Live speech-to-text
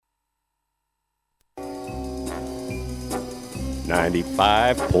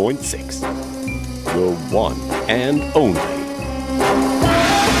95.6. Your one and only.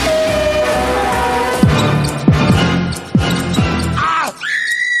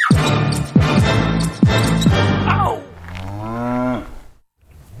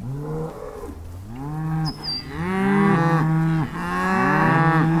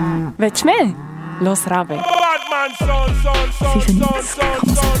 Willst du mehr? Los, Rabe.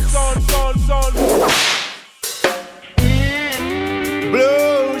 95,6.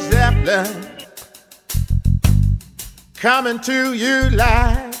 Blue Zeppelin coming to you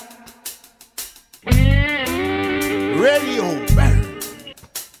live. Radio burn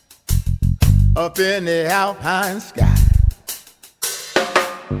up in the alpine sky.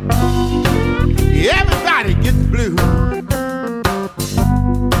 Everybody gets blue.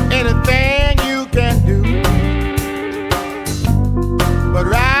 Anything you can do, but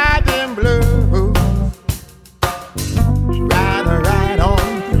ride them blues, ride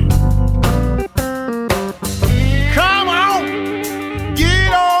on through. Come on,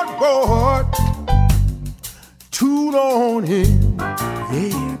 get on board, tune on in,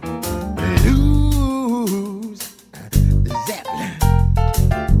 yeah. Blues Zeppelin,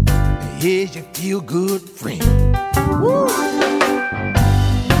 here's your feel-good friend. Woo!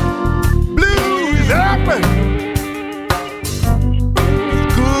 Zeppelin,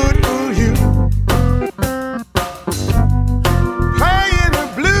 it's good for you. Playing the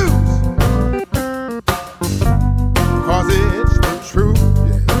blues, 'cause it's the truth.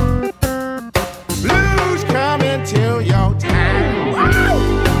 Yeah. Blues come until your time. Woo!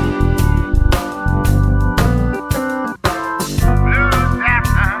 Blues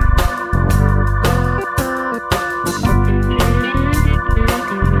Zeppelin.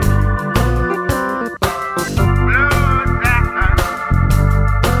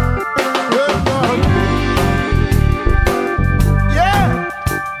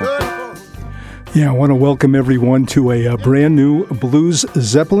 Yeah, I want to welcome everyone to a brand new Blues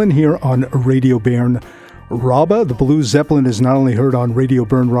Zeppelin here on Radio Bern Rabba. The Blues Zeppelin is not only heard on Radio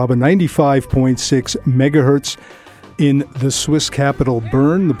Bern Rabba 95.6 megahertz in the Swiss capital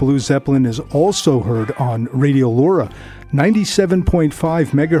Bern. The Blues Zeppelin is also heard on Radio Laura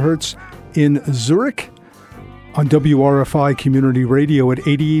 97.5 megahertz in Zurich, on WRFI Community Radio at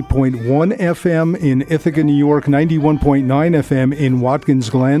 88.1 FM in Ithaca, New York, 91.9 FM in Watkins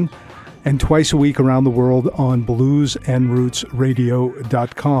Glen, and twice a week around the world on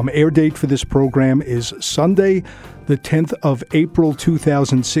bluesandrootsradio.com. Air date for this program is Sunday, the 10th of April,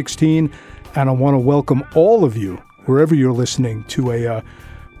 2016, and I want to welcome all of you, wherever you're listening, to a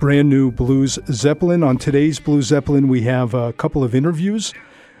brand new Blues Zeppelin. On today's Blues Zeppelin, we have a couple of interviews.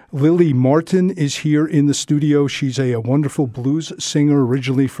 Lily Martin is here in the studio. She's a wonderful blues singer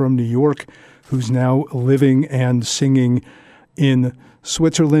originally from New York who's now living and singing in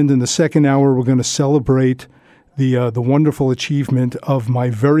Switzerland. In the second hour, we're going to celebrate the wonderful achievement of my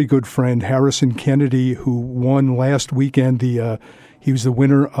very good friend Harrison Kennedy, who won last weekend. He was the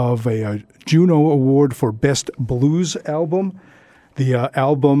winner of a Juno Award for Best Blues Album. The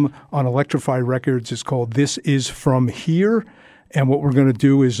album on Electrify Records is called This Is From Here. And what we're going to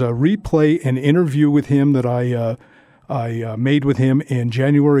do is replay an interview with him that I made with him in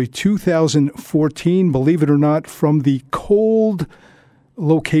January 2014, believe it or not, from the cold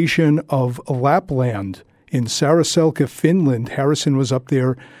location of Lapland in Saraselka, Finland. Harrison was up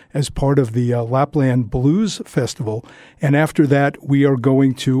there as part of the Lapland Blues Festival. And after that, we are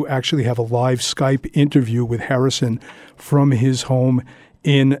going to actually have a live Skype interview with Harrison from his home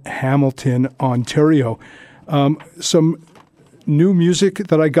in Hamilton, Ontario. Some new music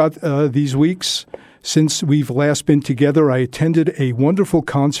that I got these weeks since we've last been together. I attended a wonderful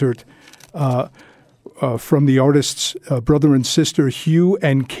concert from the artists brother and sister Hugh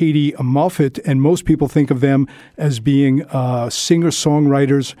and Katie Moffett, and most people think of them as being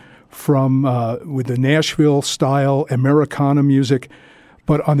singer-songwriters from with the Nashville-style Americana music.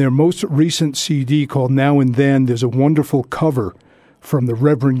 But on their most recent CD called Now and Then, there's a wonderful cover from the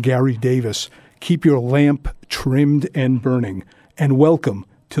Reverend Gary Davis, Keep Your Lamp Trimmed and Burning. And welcome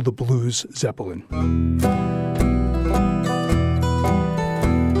to the Blues Zeppelin.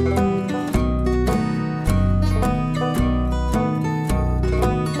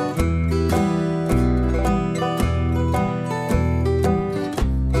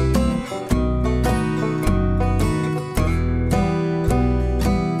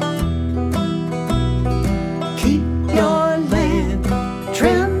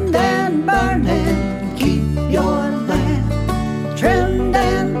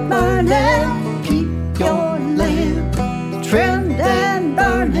 Trimmed and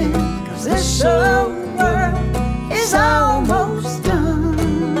burning, 'cause this old world is almost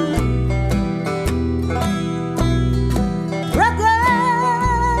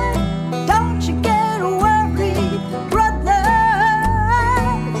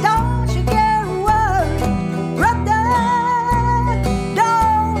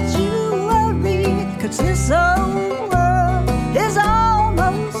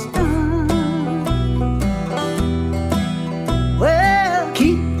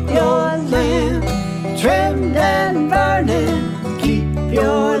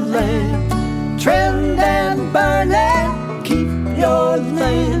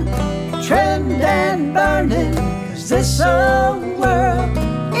old world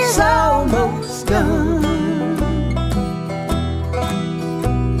is almost done.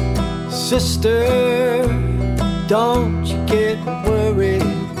 Sister, don't you get worried.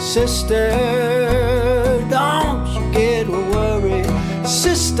 Sister, don't you get worried.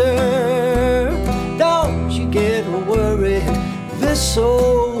 Sister, don't you get worried. This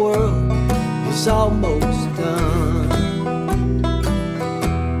old world is almost done.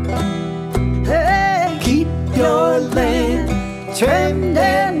 Hey, keep your land trimmed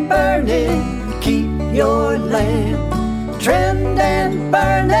and burning. Keep your land trimmed and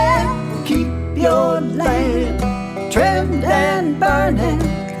burning. Keep your land trimmed and burning.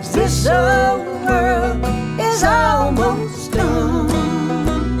 'Cause this old world is almost done.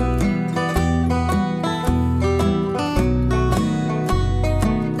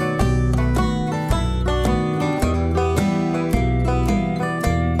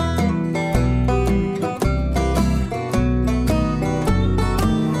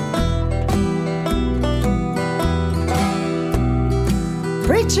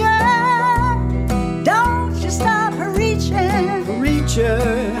 Preacher, don't you stop reaching. Preacher,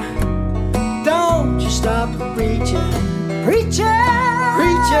 don't you stop preaching. Preacher,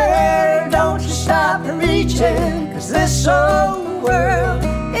 preacher, don't you stop reaching. 'Cause this old world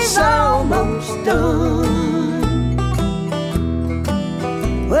is almost done.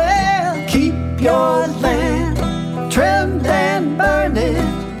 Well, keep your land trimmed and burning.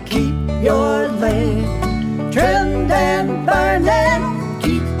 Keep your land trimmed and burning.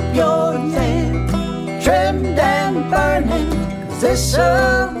 Keep your land trimmed and burning. 'Cause this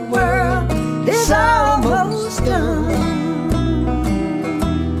old world is almost done.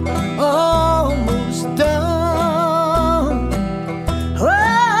 Almost done.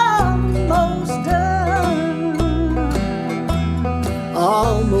 Almost done.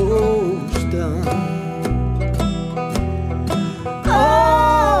 Almost done.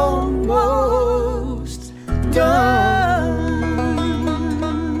 Almost done.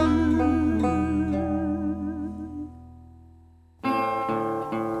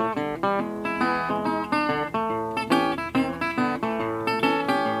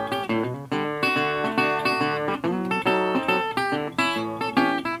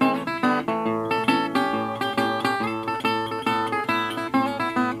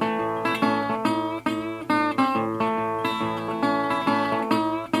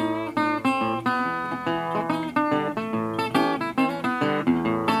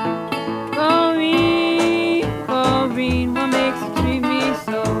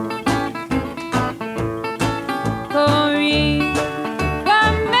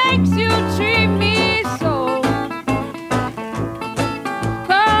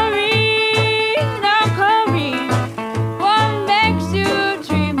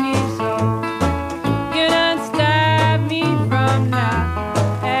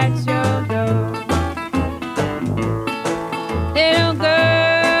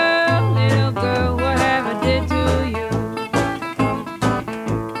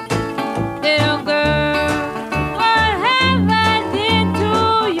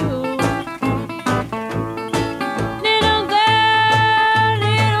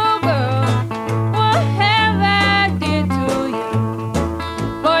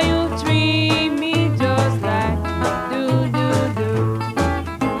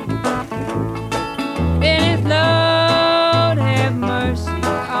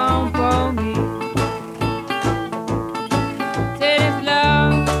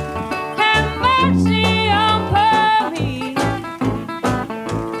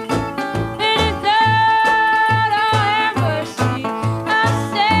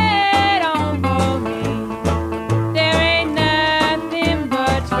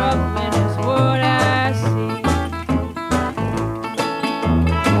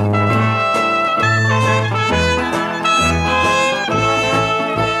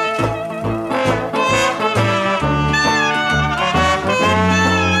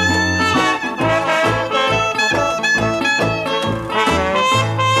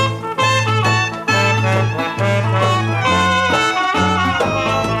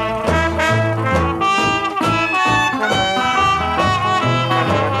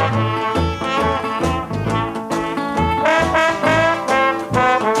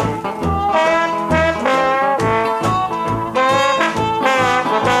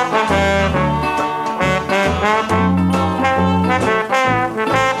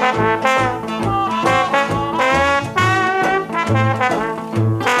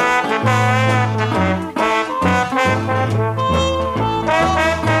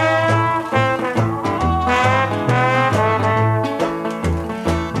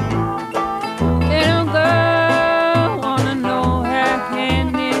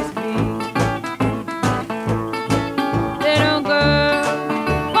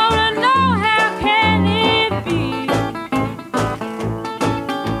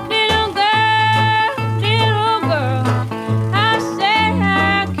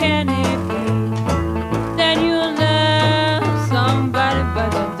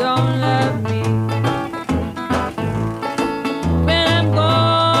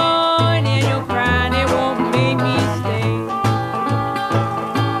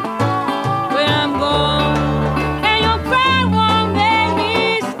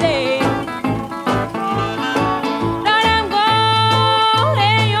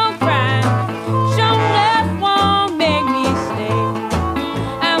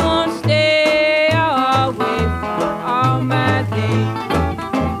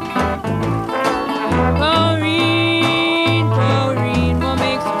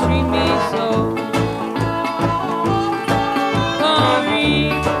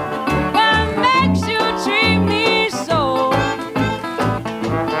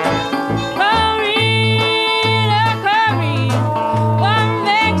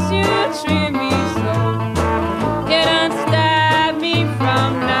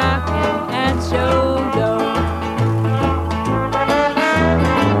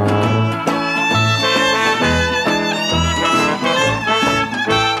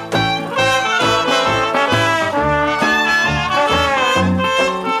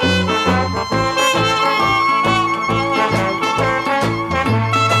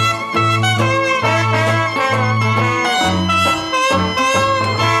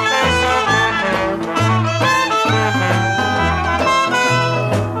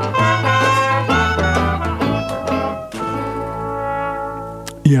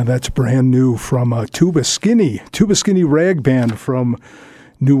 Yeah, that's brand new from Tuba Skinny Rag Band from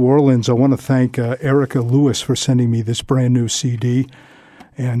New Orleans. I want to thank Erica Lewis for sending me this brand new CD,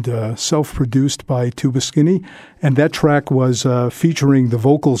 and self-produced by Tuba Skinny. And that track was featuring the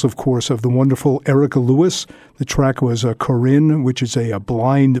vocals, of course, of the wonderful Erica Lewis. The track was Corinne, which is a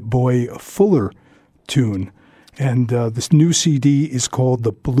Blind Boy Fuller tune. And this new CD is called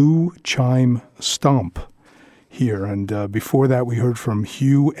The Blue Chime Stomp here. And before that, we heard from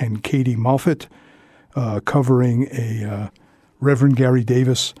Hugh and Katie Moffett covering a Reverend Gary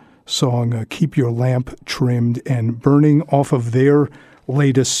Davis song, Keep Your Lamp Trimmed and Burning, off of their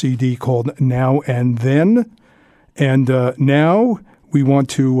latest CD called Now and Then. And now we want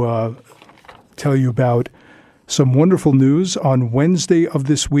to tell you about some wonderful news. On Wednesday of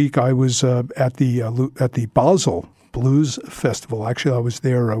this week, I was at the Basel Blues Festival. Actually, I was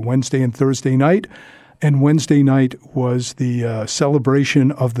there Wednesday and Thursday night. And Wednesday night was the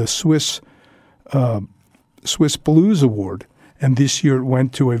celebration of the Swiss Blues Award. And this year it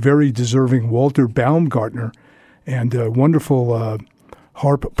went to a very deserving Walter Baumgartner, and a wonderful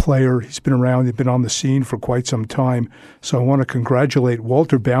harp player. He's been around, he's been on the scene for quite some time. So I want to congratulate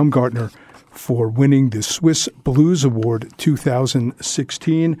Walter Baumgartner for winning the Swiss Blues Award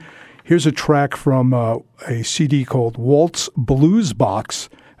 2016. Here's a track from a CD called Waltz Blues Box.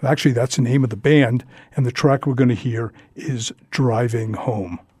 Actually, that's the name of the band, and the track we're going to hear is Driving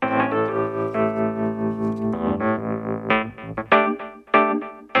Home.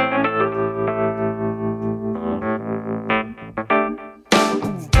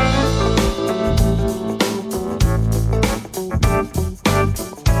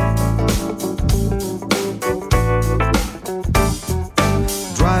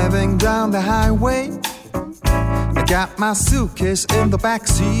 Driving down the highway, I got my suitcase in the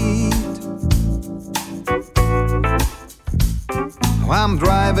backseat. I'm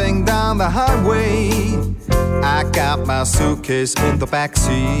driving down the highway, I got my suitcase in the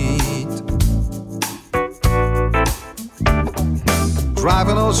backseat.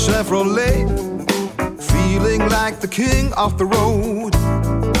 Driving old Chevrolet, feeling like the king of the road.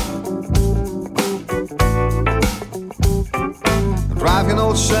 Driving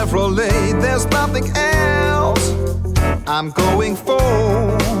old Chevrolet, there's nothing else I'm going for.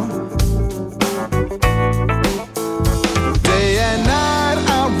 Day and night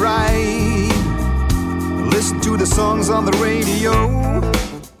I ride, listen to the songs on the radio.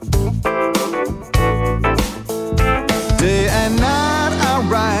 Day and night I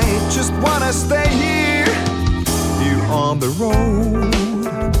ride, just wanna stay here on the road.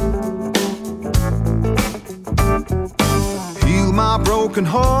 Heal my broken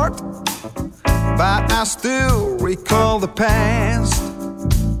heart, but I still recall the past.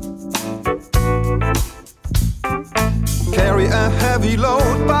 Carry a heavy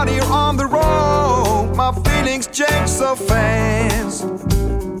load, but here on the road, my feelings change so fast.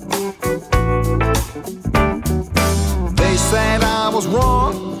 They said I was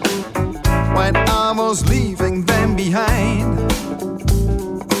wrong when I was leaving them behind.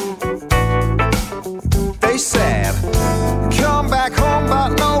 They said, come back home,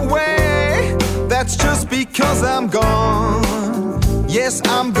 but no way. That's just because I'm gone. Yes,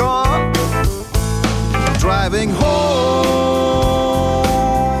 I'm gone. Driving home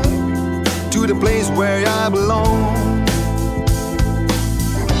to the place where I belong.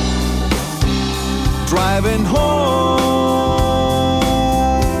 Driving home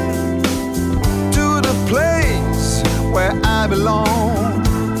to the place where I belong.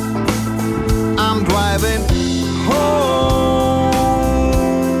 I'm driving home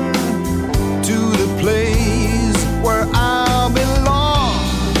to the place where I belong.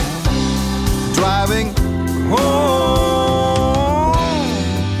 Driving home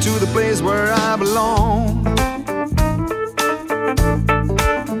to the place where I belong.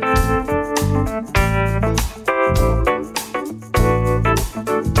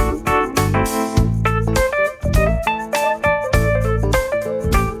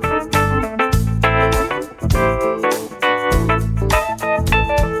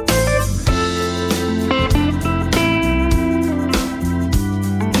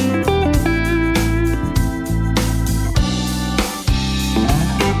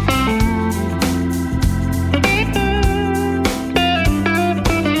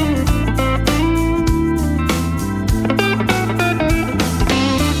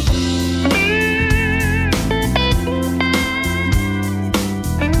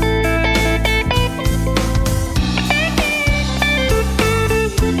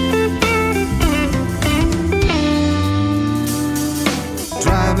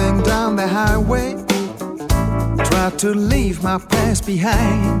 try to leave my past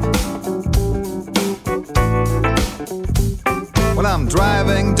behind. When I'm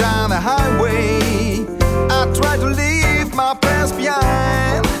driving down the highway, I try to leave my past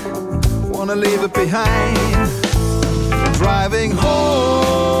behind. Wanna leave it behind. Driving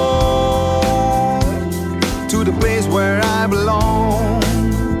home to the place where I belong,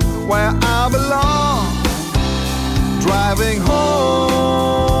 where I belong. Driving home,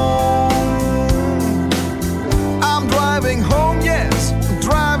 I'm driving home, yes,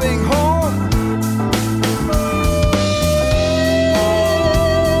 driving home.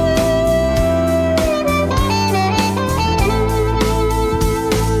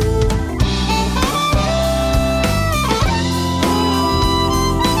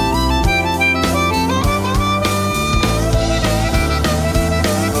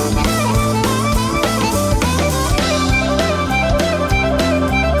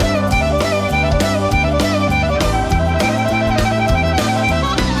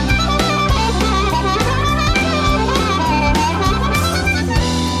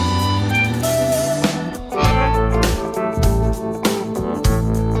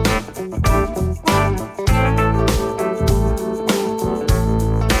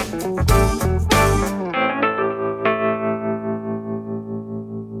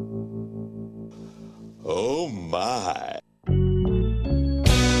 Oh my.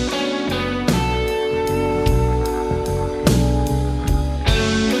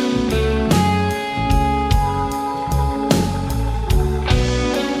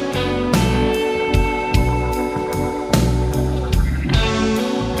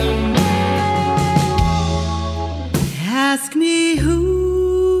 Ask me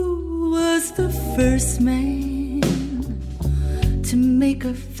who was the first man to make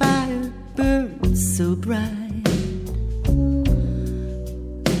a fire burn so bright.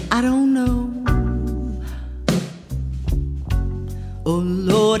 I don't know. Oh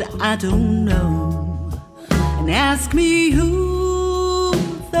Lord, I don't know. And ask me who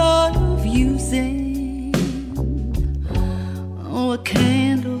thought of using a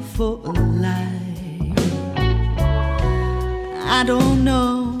candle for a light. I don't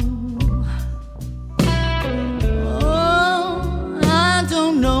know. Oh, I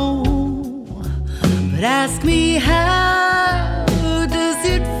don't know. But ask me, how does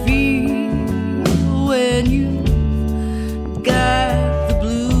it feel when you got the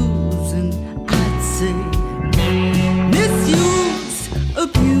blues? And I'd say misused,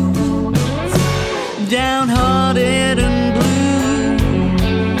 abused, downhearted and blue.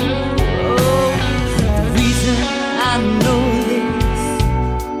 Oh, the reason I know this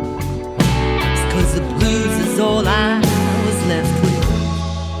is 'cause the blues is all I was left with.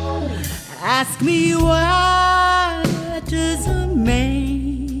 Ask me, why does a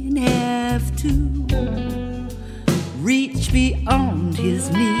man have to reach beyond his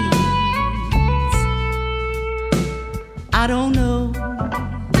needs? I don't know.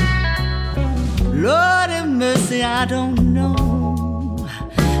 Lord have mercy, I don't know.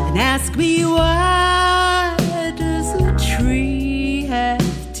 And ask me, why does a tree have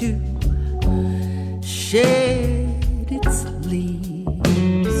to shed its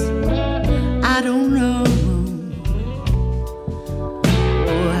leaves? I don't know.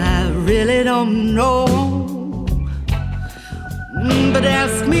 Oh, I really don't know. But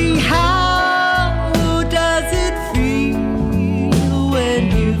ask me, how does it feel when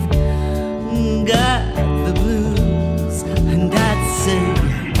you've got the blues? And I'd say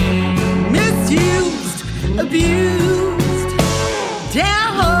misused, abused,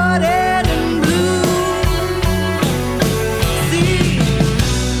 downhearted and blue. See,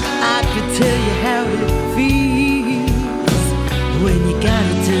 I could tell you how it feels when you got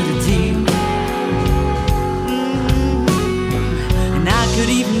it to the deep. And I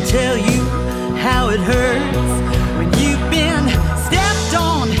could even tell you how it hurts when you've been stepped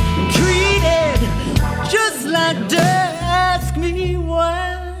on and treated just like dirt. Ask me, why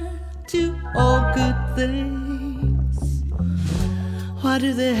do all good things, why do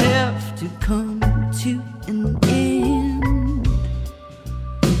they have to come to an end?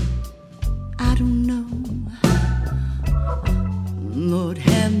 I don't know. Lord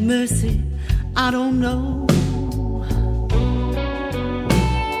have mercy, I don't know.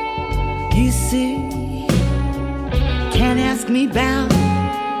 You see, can't ask me about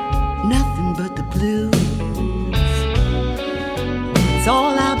nothing but the blues. It's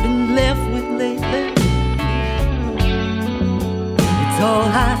all I've been left with lately. It's all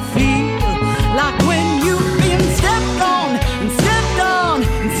I feel like when you've been stepped on and stepped on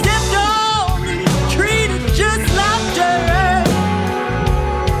and stepped on and treated just like dirt.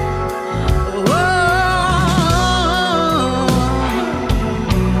 Oh,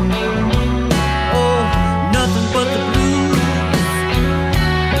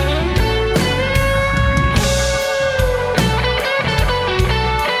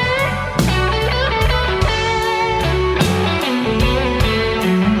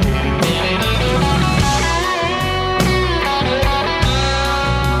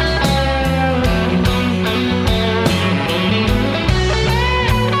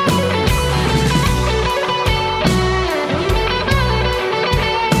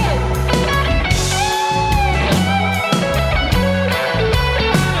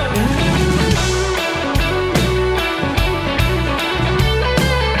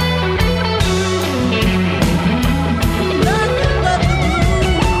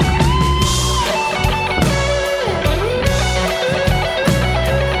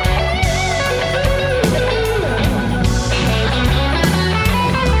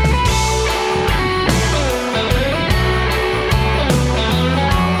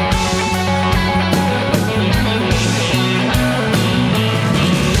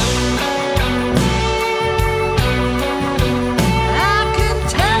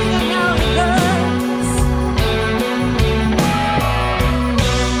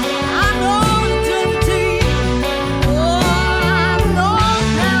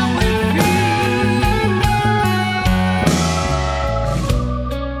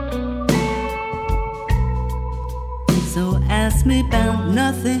 Ask me about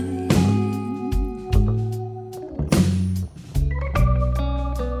nothing.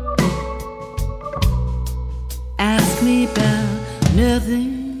 Ask me about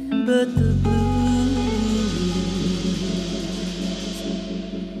nothing but the blues.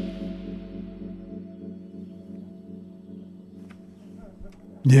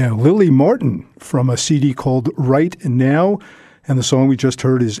 Yeah, Lily Martin from a CD called Right Now. And the song we just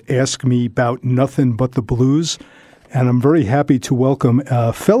heard is Ask Me About Nothing But the Blues. And I'm very happy to welcome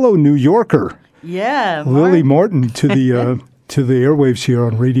a fellow New Yorker, Yeah, Lily Martin, to the to the airwaves here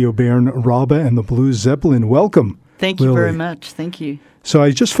on Radio Bern Rabba and the Blues Zeppelin. Welcome. Thank you Lily. very much. Thank you. So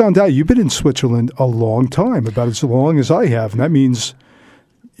I just found out you've been in Switzerland a long time, about as long as I have. And that means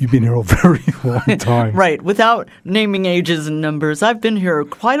you've been here a very long time. Right. Without naming ages and numbers, I've been here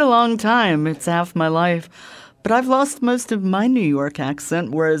quite a long time. It's half my life. But I've lost most of my New York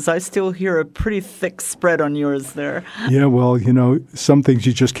accent, whereas I still hear a pretty thick spread on yours there. Yeah, well, you know, some things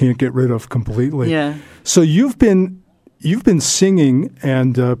you just can't get rid of completely. Yeah. So you've been singing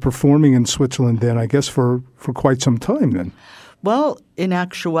and performing in Switzerland then, I guess, for quite some time then. Well, in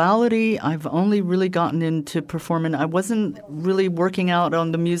actuality, I've only really gotten into performing. I wasn't really working out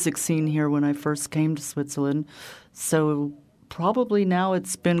on the music scene here when I first came to Switzerland. So probably now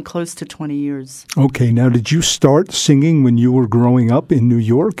it's been close to 20 years. Okay. Now, did you start singing when you were growing up in New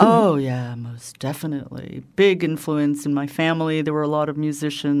York? Oh, yeah, most definitely. Big influence in my family. There were a lot of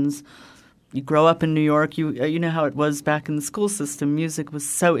musicians. You grow up in New York, you know how it was back in the school system. Music was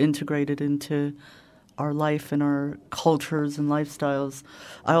so integrated into our life and our cultures and lifestyles.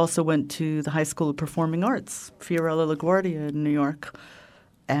 I also went to the High School of Performing Arts, Fiorella LaGuardia in New York,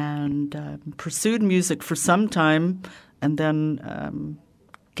 and pursued music for some time and then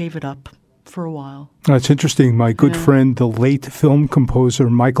gave it up for a while. That's interesting. My good friend, the late film composer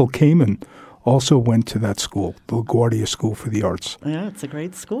Michael Kamen, also went to that school, the LaGuardia School for the Arts. Yeah, it's a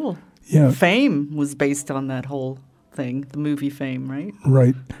great school. Yeah. Fame was based on that whole thing, the movie Fame, right?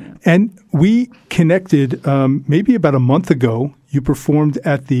 Right. Yeah. And we connected maybe about a month ago. You performed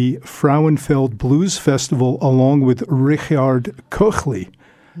at the Frauenfeld Blues Festival along with Richard Koechli.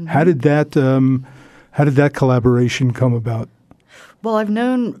 Mm-hmm. How did that collaboration come about? Well, I've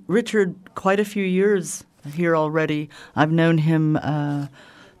known Richard quite a few years here already. I've known him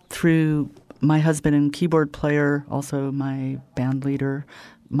through my husband and keyboard player, also my band leader,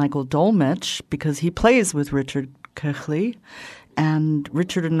 Michael Dolmetsch, because he plays with Richard Koechli. And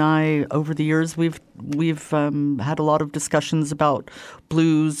Richard and I, over the years, we've had a lot of discussions about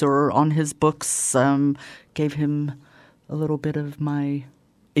blues, or on his books, gave him a little bit of my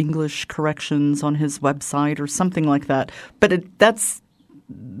English corrections on his website or something like that. But that's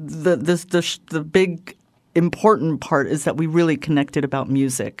the big important part, is that we really connected about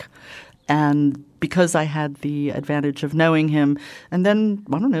music. And because I had the advantage of knowing him, and then,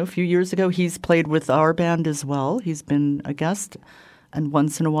 I don't know, a few years ago, he's played with our band as well. He's been a guest. And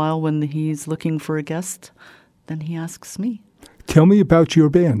once in a while, when he's looking for a guest, then he asks me. Tell me about your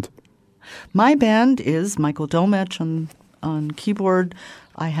band. My band is Michael Dolmetsch on keyboard.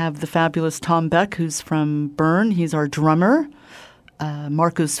 I have the fabulous Tom Beck, who's from Bern. He's our drummer.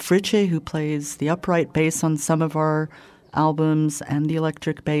 Markus Fritsche, who plays the upright bass on some of our albums, and the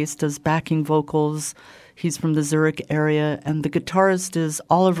electric bass, does backing vocals. He's from the Zurich area. And the guitarist is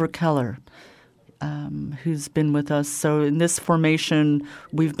Oliver Keller, who's been with us. So in this formation,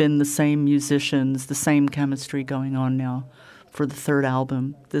 we've been the same musicians, the same chemistry going on now for the third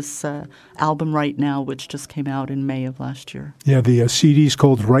album. This album Right Now, which just came out in May of last year. Yeah, the CD's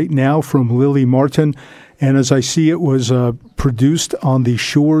called Right Now from Lily Martin. And as I see, it was produced on the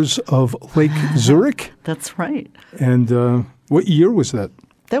shores of Lake Zurich. That's right. And what year was that?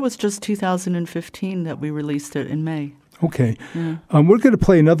 That was just 2015 that we released it in May. Okay. Yeah. We're going to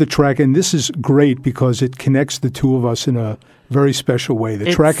play another track, and this is great because it connects the two of us in a very special way.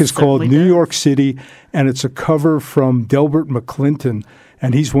 The track is called New York City, and it's a cover from Delbert McClinton,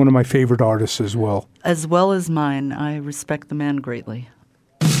 and he's one of my favorite artists as well. As well as mine. I respect the man greatly.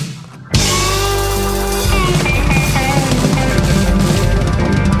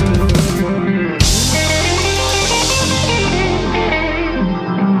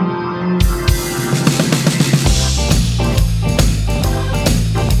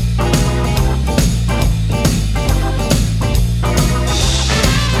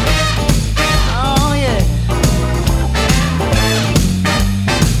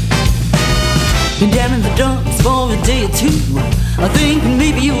 Been down in the dumps for a day or two. I think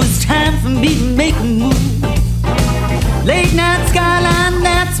maybe it was time for me to make a move. Late night skyline,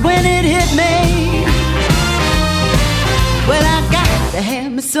 that's when it hit me. Well, I got to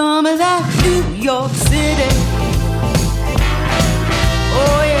have me some of that New York City.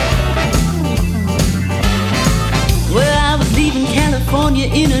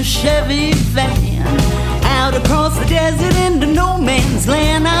 California in a Chevy van, out across the desert into no man's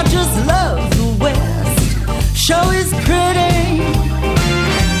land. I just love the West, sure is pretty,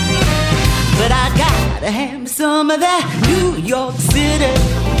 but I gotta have some of that New York City.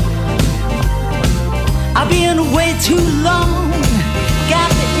 I've been away too long, got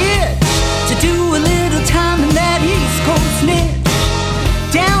the itch to do a little time in that East Coast niche.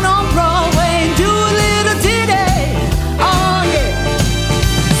 Down on Broadway and do a little ditty, oh yeah,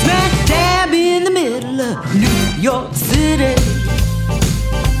 smack dab in the middle of New York City.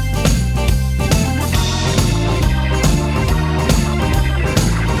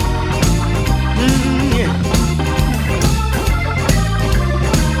 Yeah.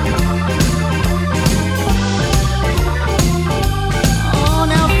 Oh,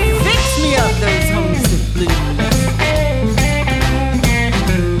 now fix me up those homesick blues.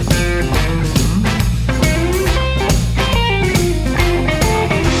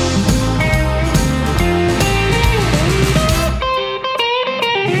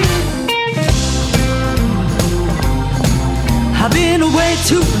 I've been away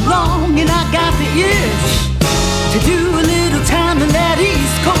too long and I got the itch to do a little time in that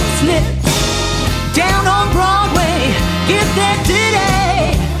East Coast niche. Down on Broadway, get that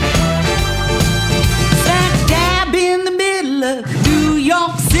ditty, smack dab in the middle of New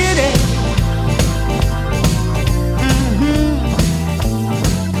York City.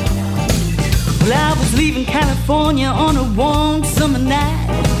 Well, I was leaving California on a warm summer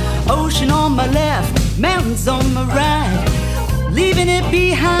night, ocean on my left, mountains on my right. Leaving it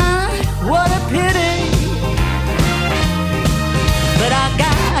behind, what a pity. But I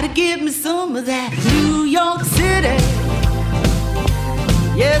gotta give me some of that New York City.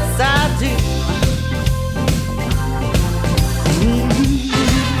 Yes, I do.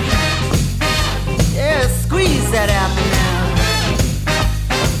 Yeah, squeeze that apple now.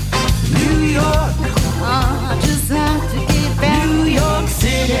 New York, I just have to get back. New York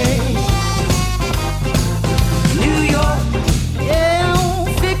City. New York. Yeah,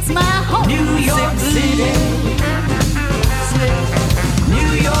 fix my home. New York City.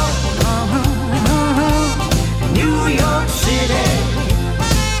 New York, New York City.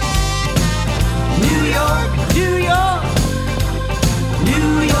 New York, New York,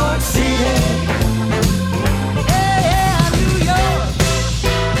 New York City. Yeah, New York.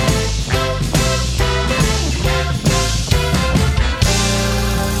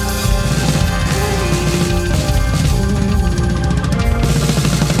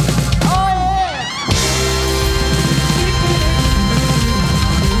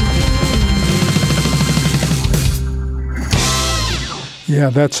 Yeah,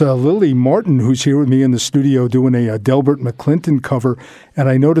 that's Lily Martin, who's here with me in the studio doing a Delbert McClinton cover. And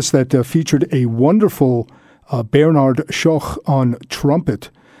I noticed that featured a wonderful Bernard Schoch on trumpet.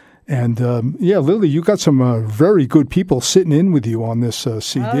 And yeah, Lily, you got some very good people sitting in with you on this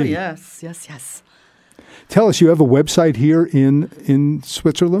CD. Oh, yes, yes, yes. Tell us, you have a website here in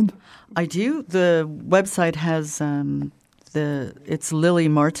Switzerland? I do. The website has it's Lily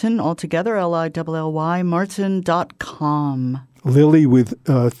Martin altogether, Lilly, Martin.com. Lily with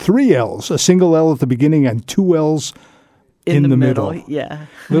 3 L's, a single L at the beginning and 2 L's in the middle. Yeah.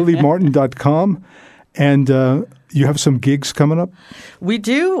 LilyMartin.com. And you have some gigs coming up? We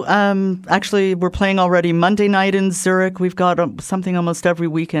do. Actually, we're playing already Monday night in Zurich. We've got something almost every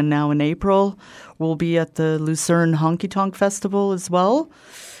weekend now in April. We'll be at the Lucerne Honky Tonk Festival as well.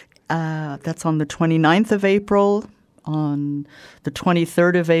 That's on the 29th of April. On the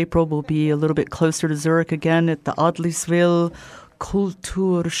 23rd of April, we'll be a little bit closer to Zurich again at the Adliswil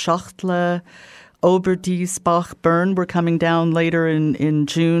Kulturschachtel Oberdiesbach Bern. We're coming down later in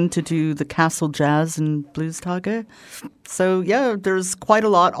June to do the Castle Jazz and Blues Tage. So, yeah, there's quite a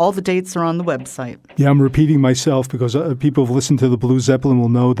lot. All the dates are on the website. Yeah, I'm repeating myself because people who've listened to the Blue Zeppelin will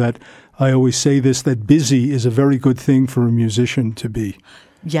know that I always say this, that busy is a very good thing for a musician to be.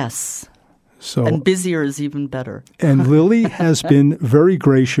 Yes. So, and busier is even better. And Lily has been very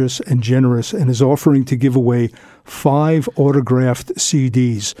gracious and generous and is offering to give away 5 autographed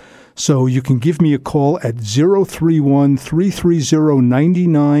CDs. So you can give me a call at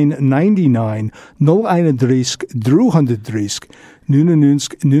 031-330-9999,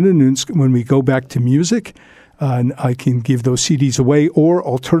 031-330-9999 when we go back to music. And I can give those CDs away. Or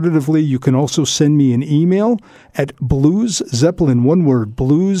alternatively, you can also send me an email at blueszeppelin, one word,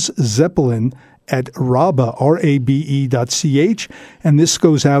 blueszeppelin @rabe, rabe.ch. And this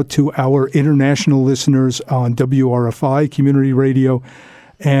goes out to our international listeners on WRFI Community Radio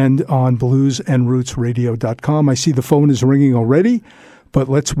and on bluesandrootsradio.com. I see the phone is ringing already. but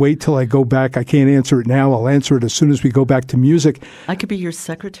let's wait till I go back. I can't answer it now. I'll answer it as soon as we go back to music. I could be your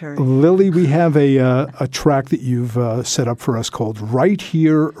secretary. Lily, we have a track that you've set up for us called Right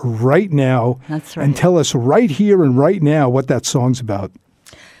Here, Right Now. That's right. And tell us right here and right now what that song's about.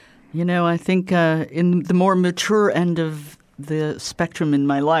 You know, I think in the more mature end of the spectrum in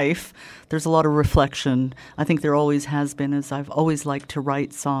my life, there's a lot of reflection. I think there always has been, as I've always liked to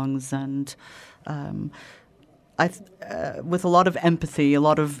write songs and with a lot of empathy, a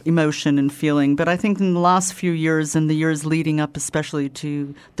lot of emotion and feeling. But I think in the last few years and the years leading up especially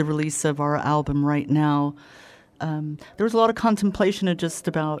to the release of our album Right Now, there was a lot of contemplation of just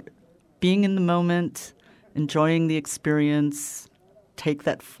about being in the moment, enjoying the experience, take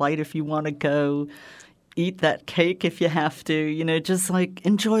that flight if you want to go, eat that cake if you have to, you know, just like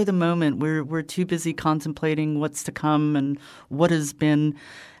enjoy the moment. We're too busy contemplating what's to come and what has been.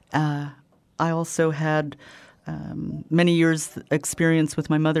 I also had many years experience with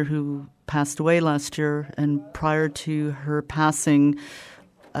my mother who passed away last year, and prior to her passing,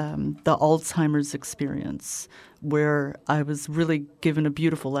 the Alzheimer's experience, where I was really given a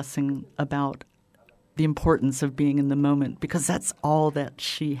beautiful lesson about the importance of being in the moment, because that's all that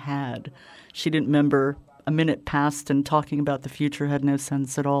she had. She didn't remember a minute past, and talking about the future had no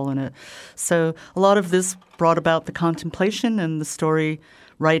sense at all in it. So a lot of this brought about the contemplation and the story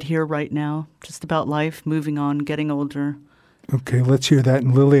right here, right now, just about life, moving on, getting older. Okay, let's hear that.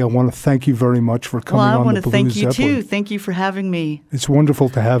 And Lily, I want to thank you very much for coming on the Blues Zeppelin. Well, I want to thank you too. Thank you for having me. It's wonderful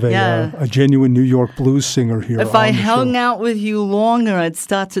to have a genuine New York blues singer here. If I hung out with you longer, I'd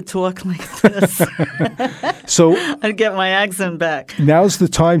start to talk like this. So I'd get my accent back. Now's the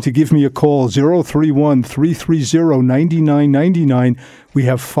time to give me a call, 031-330-9999. We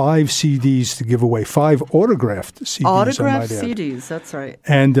have 5 CDs to give away, 5 autographed CDs. Autographed CDs, that's right.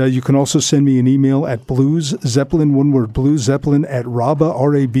 And you can also send me an email at blueszeppelin, one word, blueszeppelin at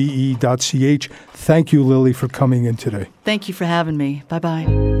rabe.ch. Thank you, Lily, for coming in today. Thank you for having me. Bye-bye.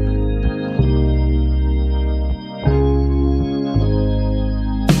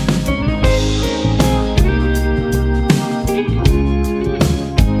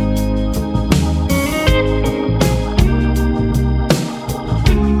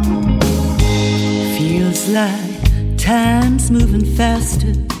 Like time's moving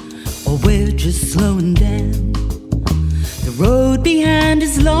faster, or we're just slowing down. The road behind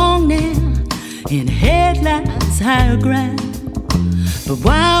is long now, and headlights higher ground. But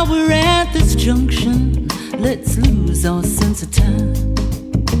while we're at this junction, let's lose our sense of time.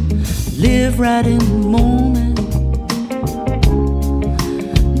 Live right in the moment,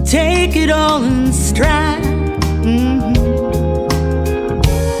 take it all in stride.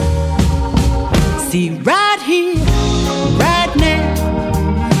 See, right here, right now,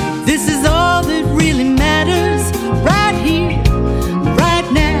 this is all that really matters. Right here, right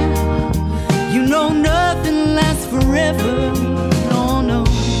now, you know nothing lasts forever, no, no.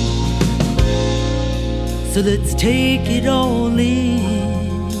 So let's take it all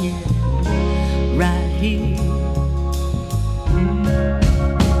in, yeah, right here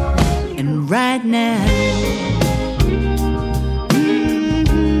and right now.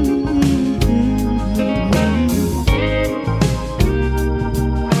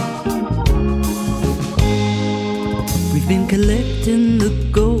 Been collecting the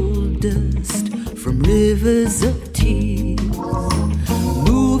gold dust from rivers of tears,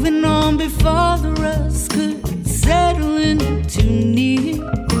 moving on before the rust could settle in too near.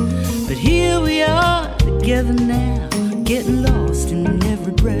 But here we are together now, getting lost in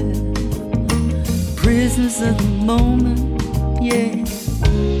every breath, prisoners of the moment, yeah.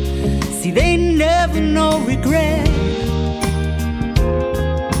 See, they never know regret.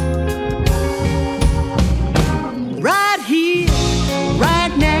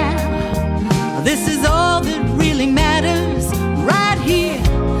 This is all that really matters. Right here,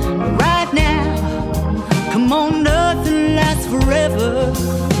 right now. Come on, nothing lasts forever.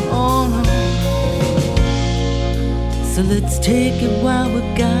 Oh no. So let's take it while we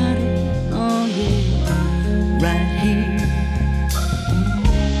got it. Oh yeah.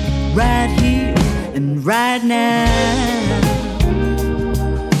 Right here, and right now.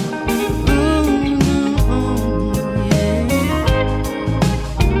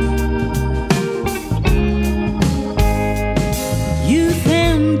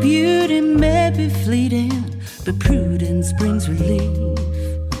 Fleeting, but prudence brings relief.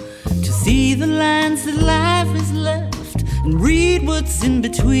 To see the lines that life has left and read what's in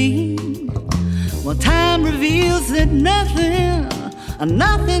between. While time reveals that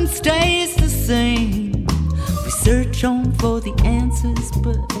nothing stays the same. We search on for the answers,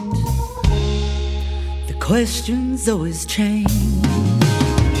 but the questions always change.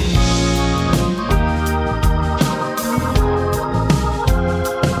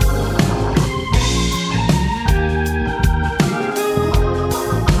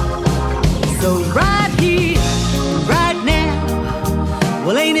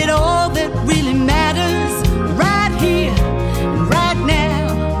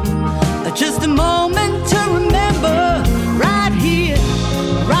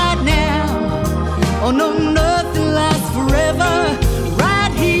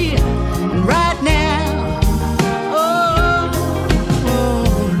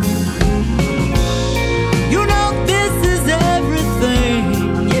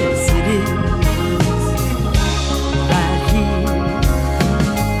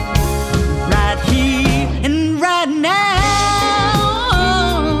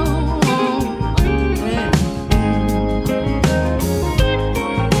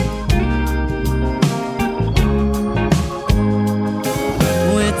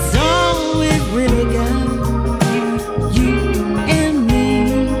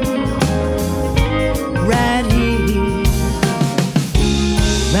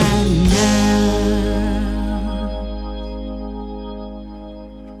 right now.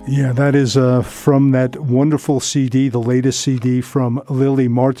 Yeah, that is from that wonderful CD, the latest CD from Lily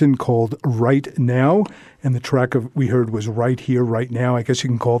Martin called Right Now. And the track we heard was Right Here, Right Now. I guess you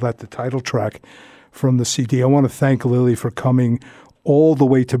can call that the title track from the CD. I want to thank Lily for coming all the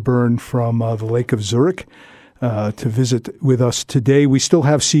way to Bern from the Lake of Zurich to visit with us today. We still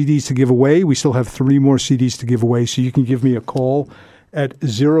have CDs to give away. We still have 3 more CDs to give away. So you can give me a call at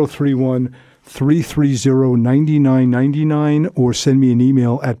 031-330-9999 or send me an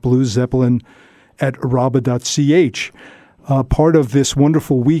email at blueszeppelin@rabba.ch. Part of this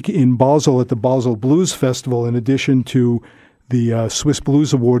wonderful week in Basel at the Basel Blues Festival, in addition to the Swiss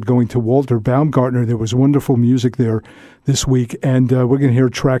Blues Award going to Walter Baumgartner, there was wonderful music there this week. And we're going to hear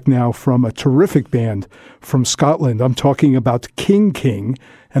a track now from a terrific band from Scotland. I'm talking about King King,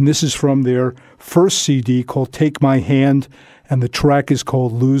 and this is from their first CD called Take My Hand, and the track is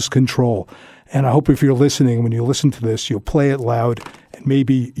called Lose Control. And I hope if you're listening, when you listen to this, you'll play it loud, and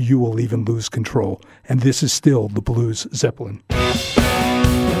maybe you will even lose control. And this is still the Blues Zeppelin.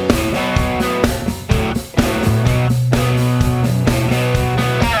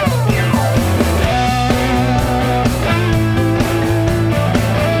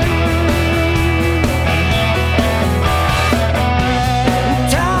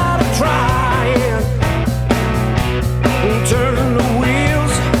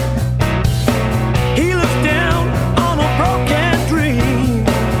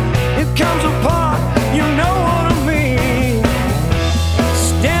 Comes apart, you know what I mean.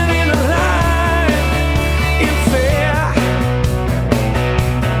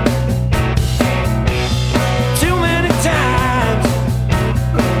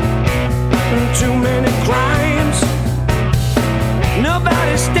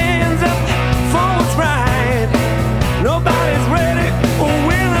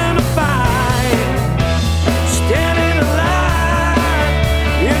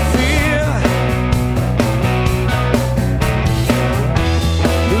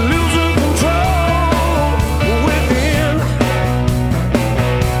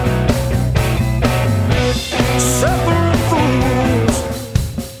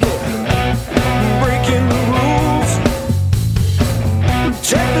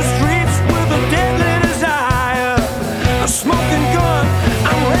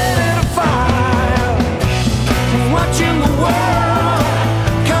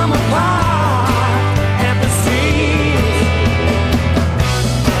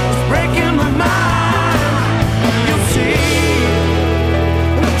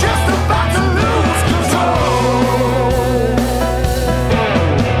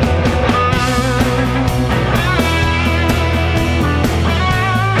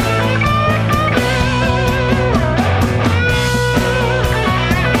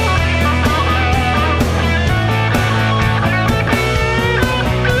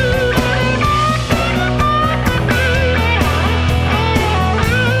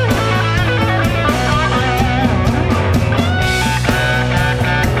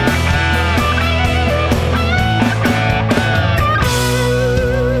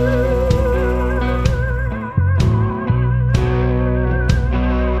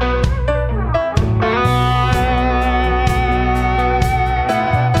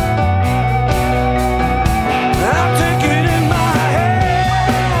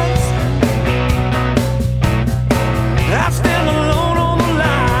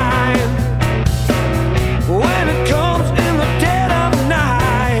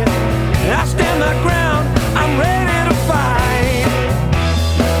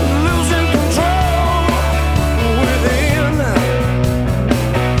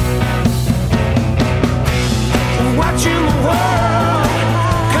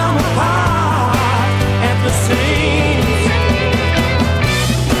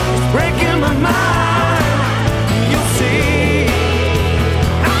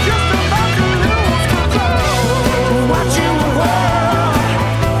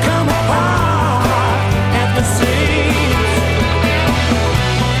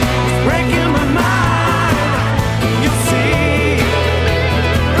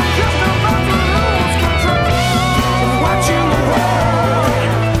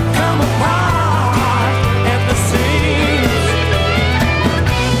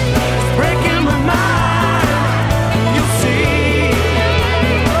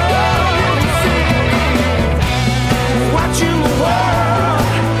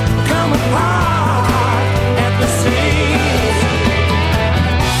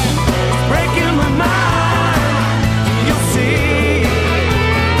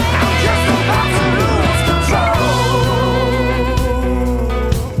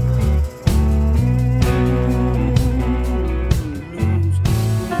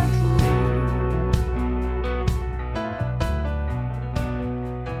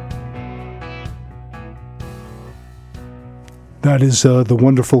 That is the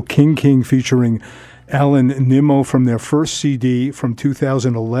wonderful King King featuring Alan Nimmo from their first CD from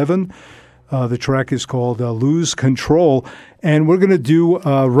 2011. The track is called Lose Control. And we're going to do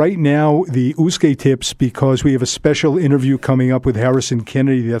right now the Uske tips because we have a special interview coming up with Harrison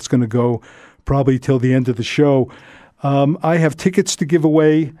Kennedy that's going to go probably till the end of the show. I have tickets to give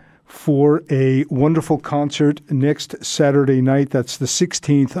away for a wonderful concert next Saturday night. That's the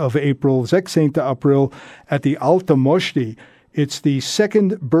 16th of April, 16 April, at the Alta Moshti. It's the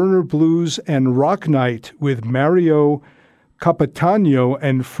second Berner Blues and Rock Night with Mario Capitano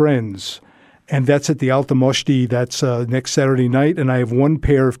and friends. And that's at the Alta Moshti. That's next Saturday night. And I have one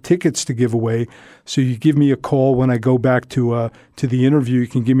pair of tickets to give away. So you give me a call when I go back to the interview. You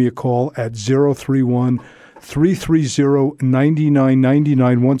can give me a call at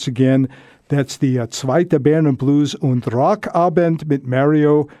 031-330-9999. Once again, that's the Zweite Berner Blues und Rockabend mit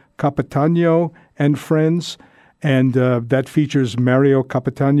Mario Capitano and friends. And that features Mario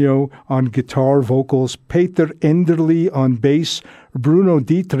Capitano on guitar, vocals, Peter Enderli on bass, Bruno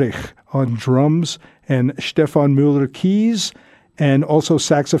Dietrich on drums, and Stefan Müller keys, and also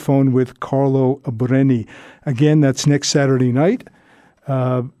saxophone with Carlo Brenni. Again, that's next Saturday night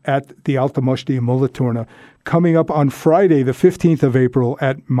at the Alta Moshti in Molitorna. Coming up on Friday, the 15th of April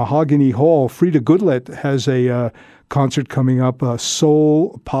at Mahogany Hall, Frida Goodlet has a concert coming up,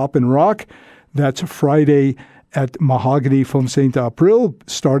 soul, pop, and rock. That's Friday at Mahogany from St. April.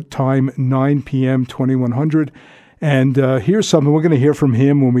 Start time 9 p.m., 2100. And here's something we're going to hear from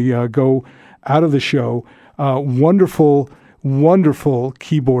him when we go out of the show. Wonderful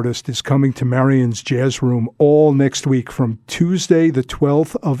keyboardist is coming to Marion's Jazz Room all next week from Tuesday, the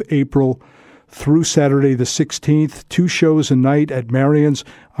 12th of April through Saturday, the 16th. 2 shows a night at Marion's.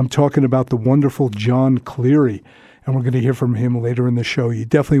 I'm talking about the wonderful John Cleary. And we're going to hear from him later in the show. You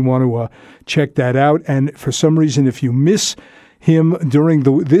definitely want to check that out. And for some reason, if you miss him during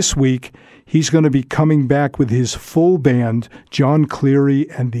this week, he's going to be coming back with his full band, John Cleary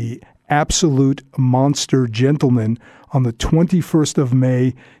and the Absolute Monster Gentlemen, on the 21st of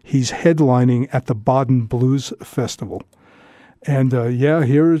May. He's headlining at the Baden Blues Festival. And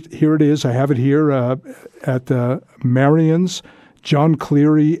here it is. I have it here at Marion's. John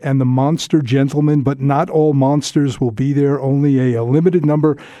Cleary and the Monster Gentlemen, but not all monsters will be there, only a limited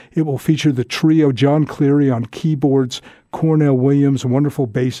number. It will feature the trio John Cleary on keyboards, Cornell Williams, a wonderful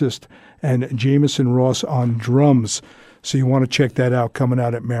bassist, and Jameson Ross on drums. So you want to check that out coming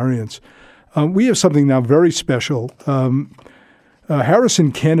out at Marion's. We have something now very special.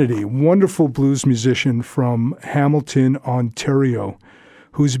 Harrison Kennedy, wonderful blues musician from Hamilton, Ontario,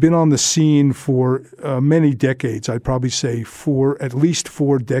 who's been on the scene for many decades, I'd probably say at least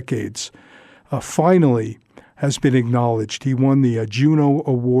 4 decades, finally has been acknowledged. He won the Juno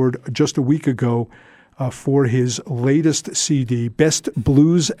Award just a week ago for his latest CD, Best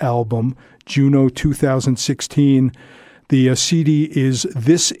Blues Album, Juno 2016. The CD is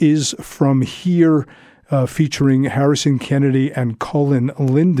This Is From Here, featuring Harrison Kennedy and Colin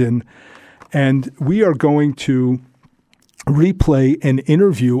Linden. And we are going to replay an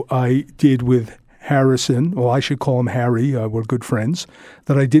interview I did with Harrison, well, I should call him Harry, we're good friends,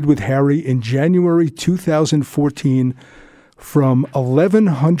 that I did with Harry in January 2014 from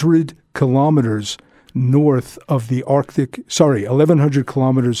 1,100 kilometers north of the Arctic, 1,100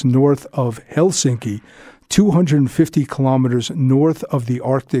 kilometers north of Helsinki, 250 kilometers north of the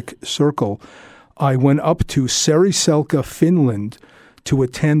Arctic Circle. I went up to Sariselka, Finland, to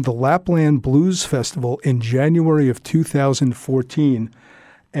attend the Lapland Blues Festival in January of 2014.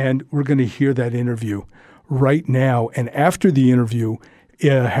 And we're going to hear that interview right now. And after the interview,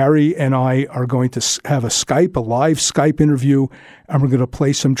 Harry and I are going to have a live Skype interview, and we're going to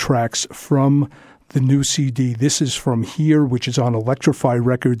play some tracks from the new CD, This Is From Here, which is on Electrify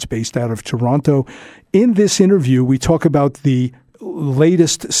Records based out of Toronto. In this interview, we talk about the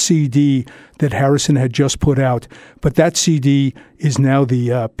latest CD that Harrison had just put out, but that CD is now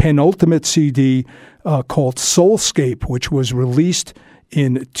the penultimate CD called Soulscape, which was released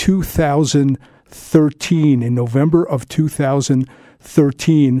in 2013, in November of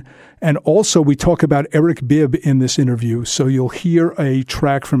 2013. And also we talk about Eric Bibb in this interview, so you'll hear a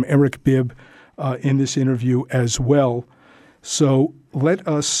track from Eric Bibb in this interview as well. So let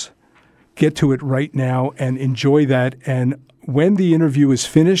us get to it right now and enjoy that. And when the interview is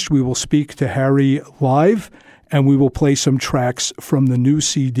finished, we will speak to Harry live, and we will play some tracks from the new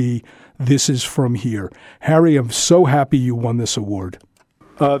CD, This Is From Here. Harry, I'm so happy you won this award.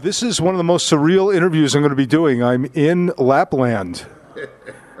 This is one of the most surreal interviews I'm going to be doing. I'm in Lapland,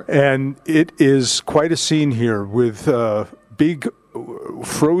 and it is quite a scene here with big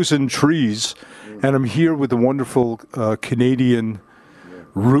frozen trees And I'm here with the wonderful Canadian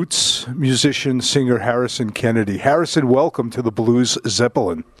roots musician, singer Harrison Kennedy. Harrison, welcome to the Blues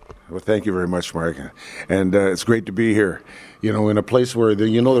Zeppelin. Well, thank you very much, Mark. And it's great to be here. You know, in a place where they're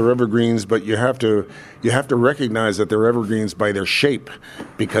evergreens, but you have to recognize that they're evergreens by their shape,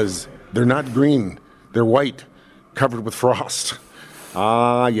 because they're not green, they're white, covered with frost.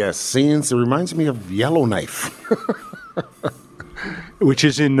 Ah, yes, scenes. It reminds me of Yellowknife. Which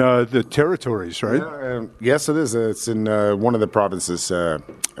is in the territories, right? Yes, it is. It's in one of the provinces,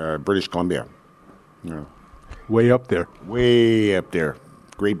 British Columbia. Yeah. Way up there. Way up there.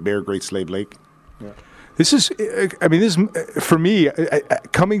 Great Bear, Great Slave Lake. Yeah. This is for me,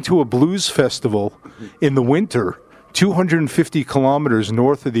 coming to a blues festival in the winter, 250 kilometers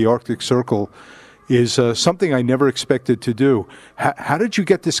north of the Arctic Circle, is something I never expected to do. How did you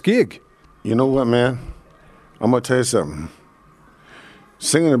get this gig? You know what, man? I'm going to tell you something.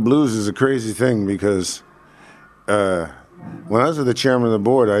 Singing the blues is a crazy thing, because when I was the chairman of the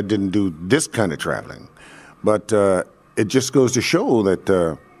board, I didn't do this kind of traveling. But it just goes to show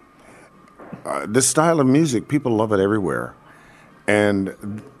that this style of music, people love it everywhere.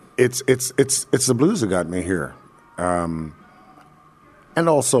 And it's the blues that got me here. And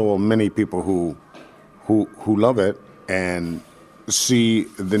also many people who love it and see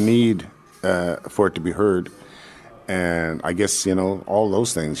the need for it to be heard. And I guess, all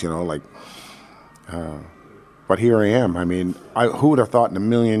those things, but here I am. I mean, who would have thought in a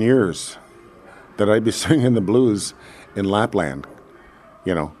million years that I'd be singing the blues in Lapland?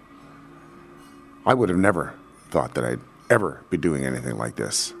 I would have never thought that I'd ever be doing anything like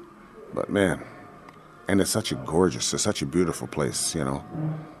this. But man, and it's such a beautiful place,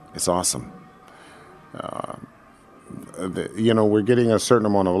 It's awesome. We're getting a certain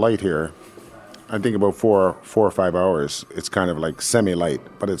amount of light here. I think about 4 or 5 hours. It's kind of like semi-light,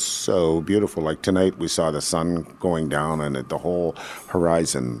 but it's so beautiful. Like tonight, we saw the sun going down, and the whole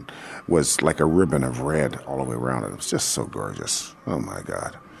horizon was like a ribbon of red all the way around it. It was just so gorgeous. Oh my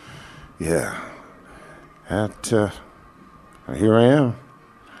God! Yeah, here I am,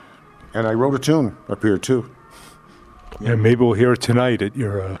 and I wrote a tune up here too. Yeah, maybe we'll hear it tonight at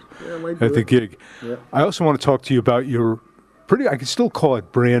your at the gig. Yeah. I also want to talk to you about your I can still call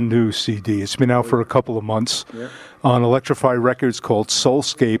it brand new CD. It's been out for a couple of months on Electrify Records, called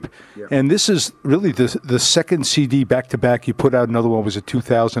Soulscape. Yeah. And this is really the second CD back-to-back. You put out another one, was it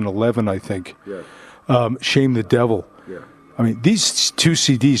 2011, I think. Yeah. Shame the Devil. Yeah. I mean, these two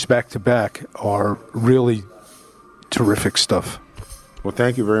CDs back-to-back are really terrific stuff. Well,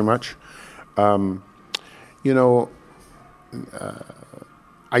 thank you very much. I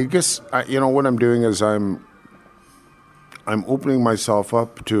guess, what I'm doing is I'm opening myself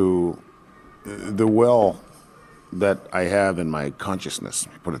up to the well that I have in my consciousness,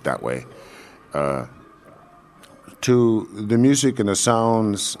 put it that way, to the music and the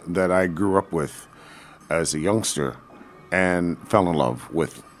sounds that I grew up with as a youngster and fell in love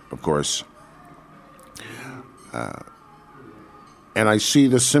with, of course. And I see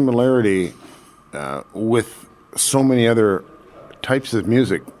the similarity with so many other types of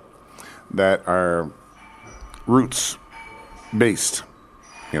music that are roots-based,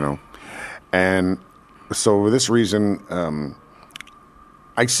 And so for this reason,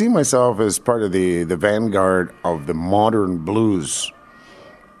 I see myself as part of the vanguard of the modern blues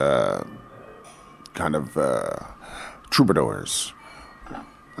kind of troubadours.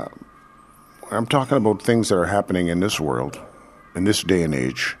 I'm talking about things that are happening in this world, in this day and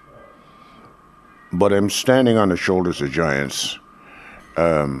age. But I'm standing on the shoulders of giants.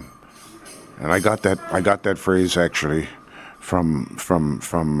 And I got that phrase actually from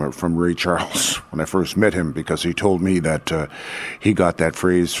Ray Charles when I first met him, because he told me that he got that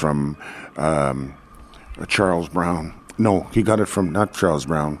phrase from Charles Brown. No, he got it from not Charles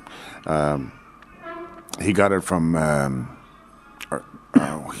Brown. He got it from a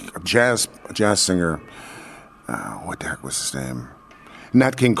jazz singer. What the heck was his name?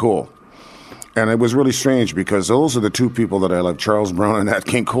 Nat King Cole. And it was really strange, because those are the two people that I love, Charles Brown and Nat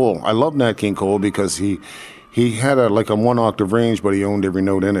King Cole. I love Nat King Cole because he had a 1-octave range, but he owned every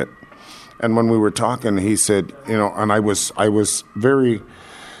note in it. And when we were talking, he said, and I was very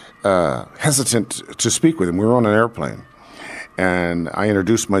hesitant to speak with him. We were on an airplane. And I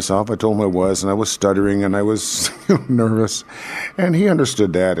introduced myself. I told him I was, and I was stuttering, and I was nervous. And he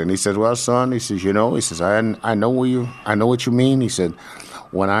understood that, and he said, "Well, son," he says, he says, I know what you mean." He said,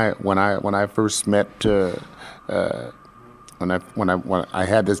 when I first met, when I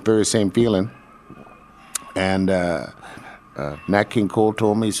had this very same feeling, and Nat King Cole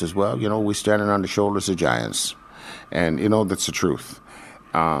told me, he says, "Well, we're standing on the shoulders of giants," and that's the truth.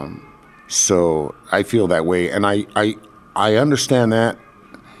 So I feel that way, and I understand that.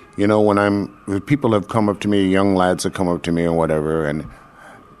 You know, when people have come up to me, young lads have come up to me or whatever, and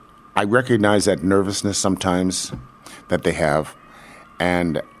I recognize that nervousness sometimes that they have,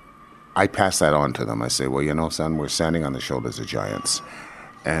 and I pass that on to them. I say, well, you know, son, we're standing on the shoulders of giants.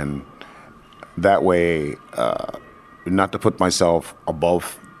 And that way, not to put myself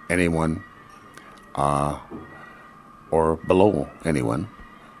above anyone or below anyone,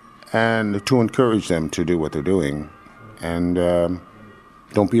 and to encourage them to do what they're doing. And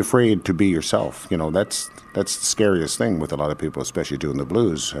don't be afraid to be yourself. You know, that's the scariest thing with a lot of people, especially doing the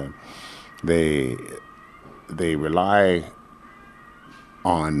blues. They rely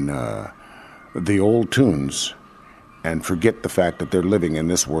on the old tunes and forget the fact that they're living in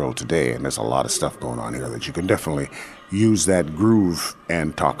this world today, and there's a lot of stuff going on here that you can definitely use that groove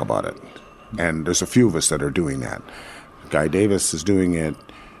and talk about it. And there's a few of us that are doing that. Guy Davis is doing it,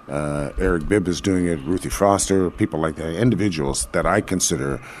 Eric Bibb is doing it, Ruthie Foster, people like that, individuals that I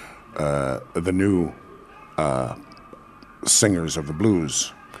consider the new singers of the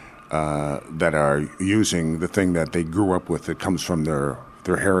blues that are using the thing that they grew up with that comes from their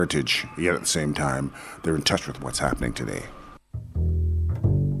heritage, yet at the same time, they're in touch with what's happening today.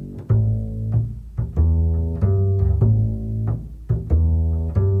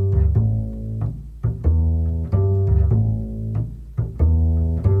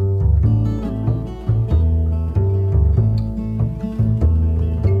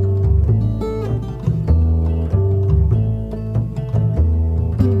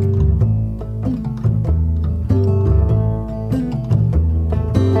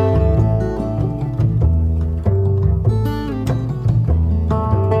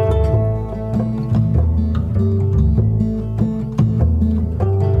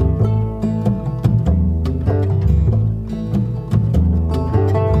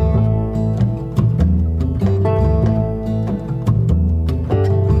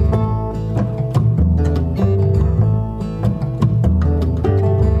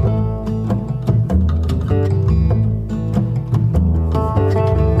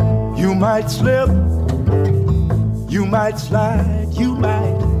 Slip, you might slide, you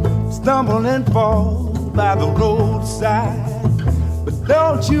might stumble and fall by the roadside, but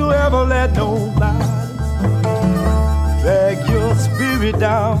don't you ever let nobody drag your spirit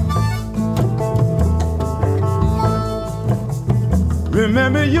down.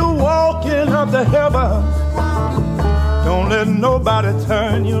 Remember, you're walking up to heaven, don't let nobody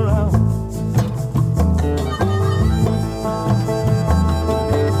turn you around.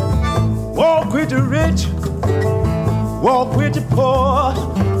 Walk with the rich, walk with the poor,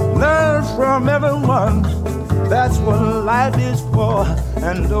 learn from everyone, that's what life is for.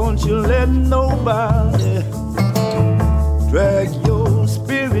 And don't you let nobody drag your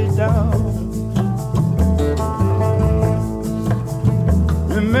spirit down.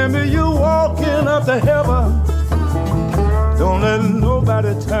 Remember, you're walking up to heaven, don't let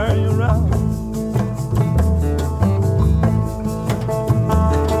nobody turn you around.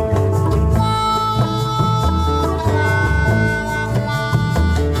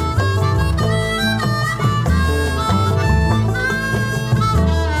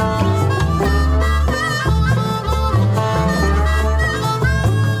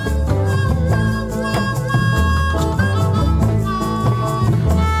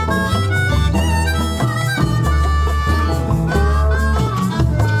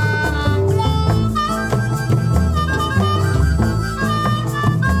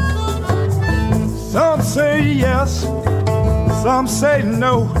 Yes, some say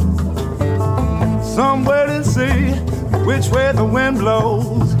no, some wait and see which way the wind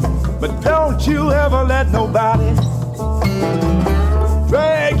blows, but don't you ever let nobody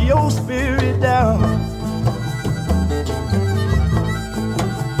drag your spirit down.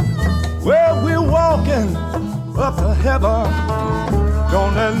 Well, we're walking up to heaven,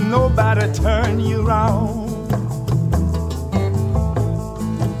 don't let nobody turn you around.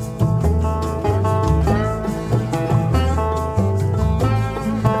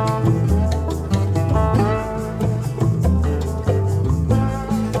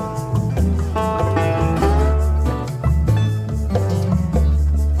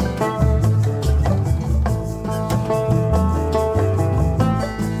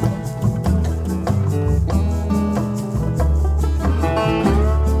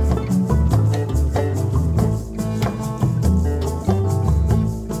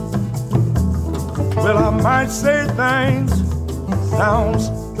 Say things sounds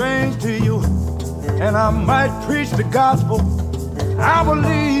strange to you, and I might preach the gospel, I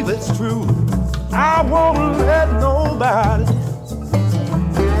believe it's true. I won't let nobody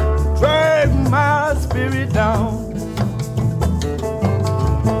drag my spirit down.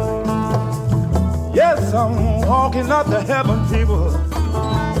 Yes, I'm walking up to heaven, people.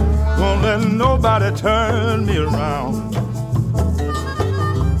 Won't let nobody turn me around.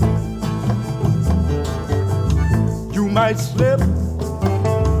 You might slip,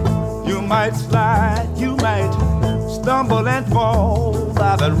 you might slide, you might stumble and fall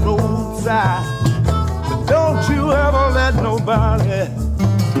by the roadside. But don't you ever let nobody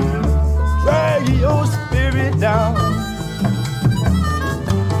drag your spirit down.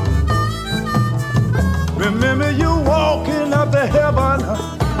 Remember you walking up to heaven.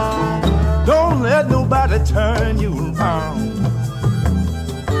 Don't let nobody turn you around.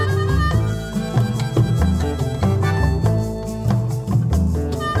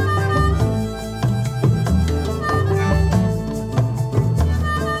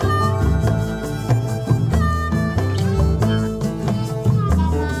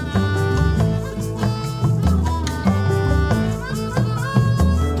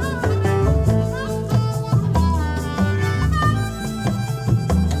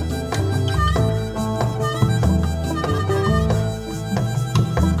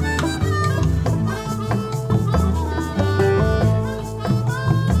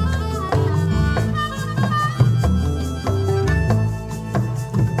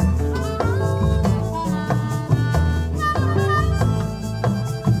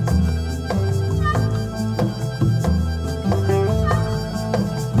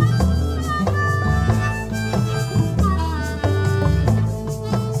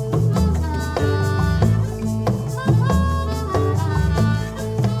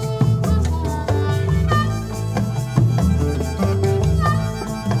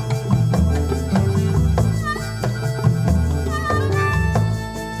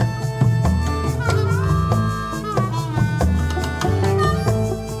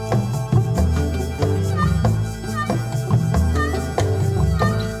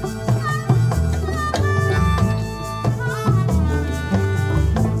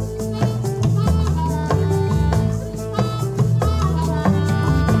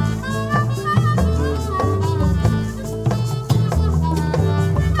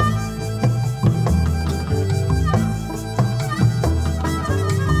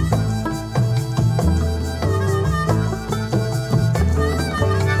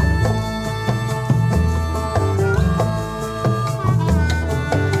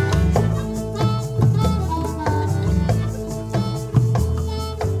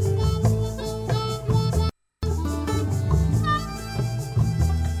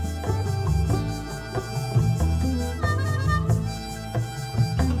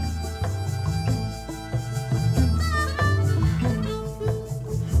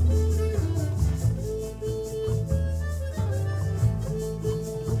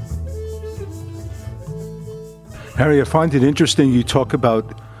 Harry, I find it interesting you talk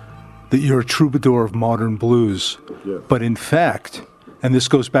about that you're a troubadour of modern blues. Yeah. But in fact, and this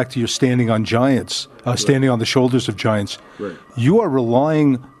goes back to your standing on giants, standing on the shoulders of giants, Right. you are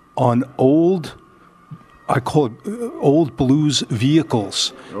relying on old, I call it old blues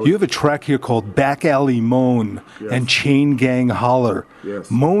vehicles. Oh. You have a track here called Back Alley Moan Yes. and Chain Gang Holler.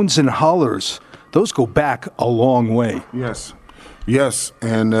 Yes. Moans and hollers, those go back a long way. Yes, yes,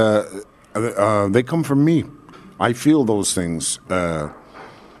 and they come from me. I feel those things. For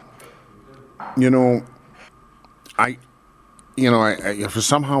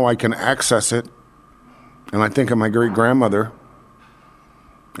somehow I can access it, and I think of my great grandmother,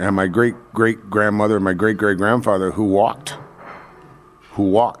 and my great great grandmother, my great great grandfather, who walked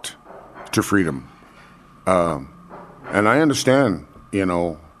to freedom, and I understand,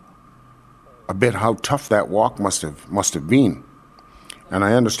 a bit how tough that walk must have been. And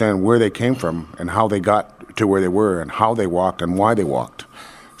I understand where they came from and how they got to where they were and how they walked and why they walked.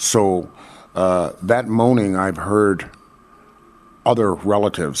 So that moaning, I've heard other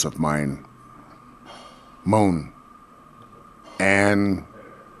relatives of mine moan. And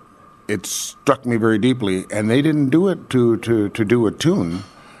it struck me very deeply. And they didn't do it to do a tune,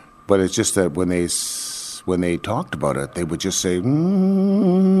 but it's just that when they talked about it, they would just say,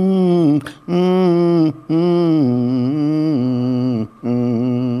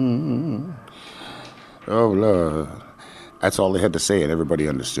 oh, Lord. That's all they had to say, and everybody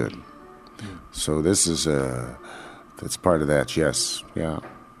understood. So this is, that's part of that, yes, yeah.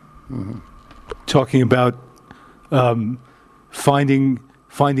 Mm-hmm. Talking about finding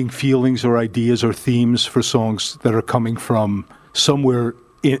feelings or ideas or themes for songs that are coming from somewhere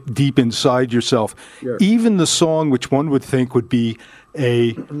deep inside yourself. Yes. Even the song, which one would think would be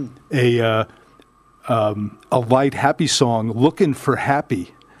a light, happy song, "Looking for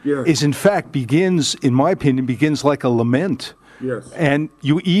Happy," is in fact begins, in my opinion, begins like a lament. Yes. And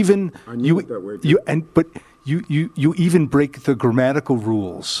you even you even break the grammatical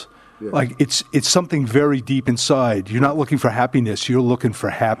rules. Yes. Like it's something very deep inside. You're not looking for happiness. You're looking for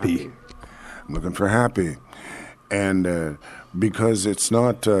happy. I'm looking for happy, and because it's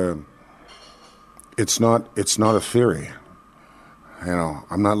not a theory. You know,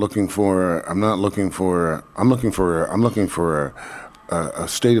 I'm looking for a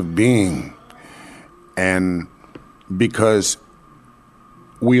state of being, and because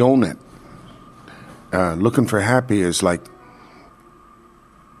we own it. Looking for happy is like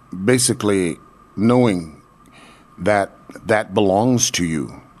basically knowing that belongs to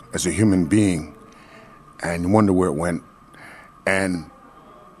you as a human being, and you wonder where it went,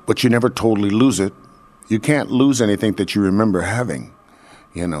 but you never totally lose it. You can't lose anything that you remember having,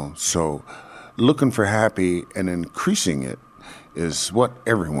 you know. So looking for happy and increasing it is what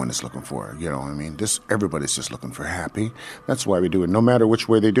everyone is looking for, you know. I mean, everybody's just looking for happy. That's why we do it, no matter which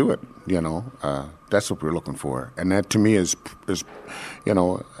way they do it, you know. That's what we're looking for, and that to me is you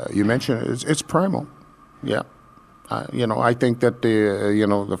know, you mentioned it's primal, yeah. You know, I think that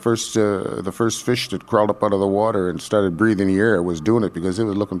the first fish that crawled up out of the water and started breathing the air was doing it because it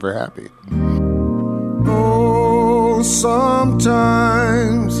was looking for happy. Oh,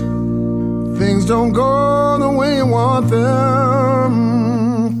 sometimes things don't go the way you want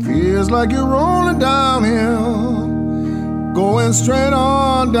them. Feels like you're rolling downhill, going straight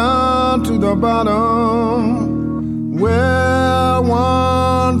on down to the bottom. Well,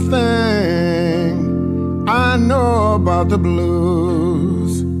 one thing I know about the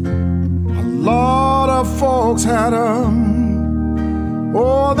blues, a lot of folks had 'em.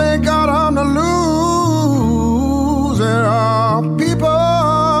 Oh, they got 'em to lose. There are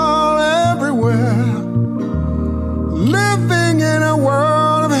people everywhere living in a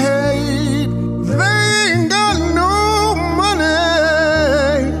world of hate. They ain't got no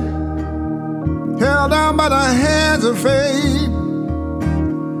money, held down by the hands of fate.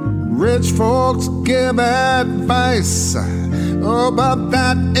 Rich folks give advice, oh, but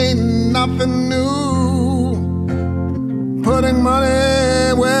that ain't nothing new. Putting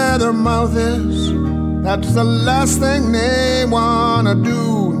money where their mouth is, that's the last thing they wanna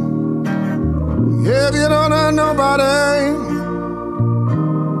do. If you don't have nobody,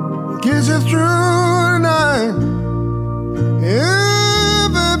 gets you through the night. If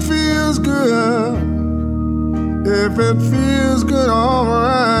it feels good,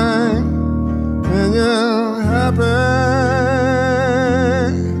 alright, and you're happy.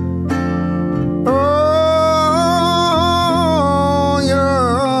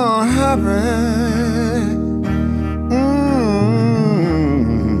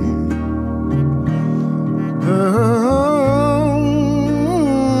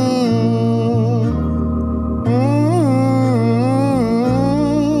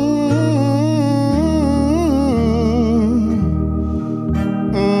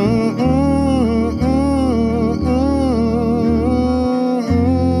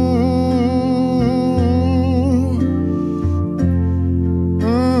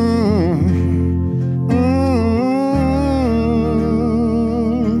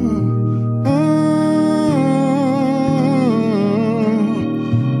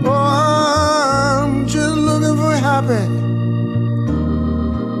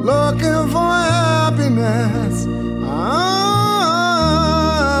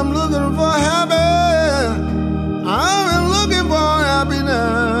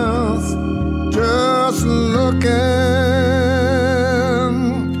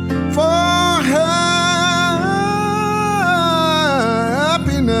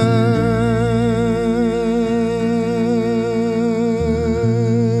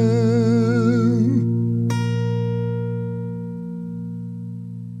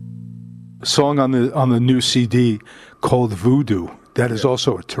 Song on the new CD called Voodoo. That is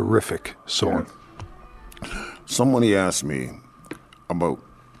also a terrific song. Yeah. Somebody asked me about,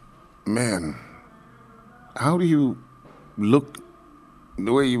 man, how do you look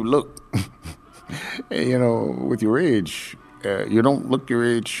the way you look? You know, with your age, you don't look your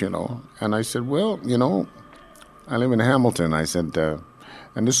age, you know. And I said, well, you know, I live in Hamilton. I said,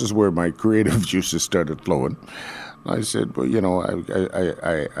 and this is where my creative juices started flowing. I said, well, you know,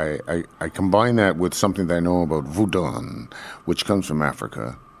 I combine that with something that I know about voodoo, which comes from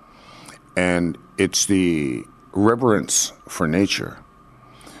Africa. And it's the reverence for nature,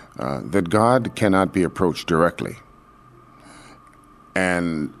 that God cannot be approached directly.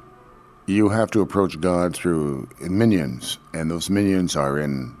 And you have to approach God through minions, and those minions are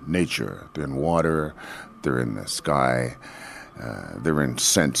in nature. They're in water, they're in the sky, They're in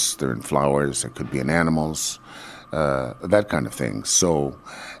scents, they're in flowers, it could be in animals, that kind of thing. So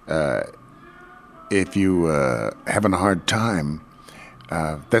if you having a hard time,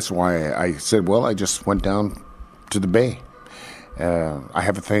 that's why I said, well, I just went down to the bay. I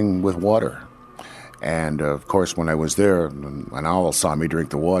have a thing with water. And, of course, when I was there, an owl saw me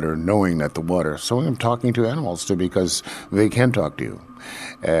drink the water, knowing that the water... So I'm talking to animals, too, because they can talk to you.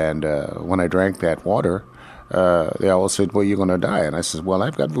 And when I drank that water, the owl said, well, you're going to die. And I said, well,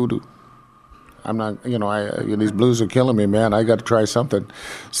 I've got voodoo. I'm not, these blues are killing me, man. I got to try something.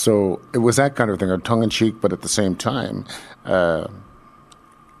 So it was that kind of thing, a tongue-in-cheek, but at the same time, I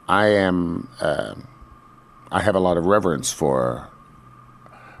have a lot of reverence for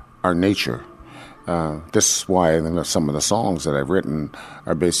our nature. This is why some of the songs that I've written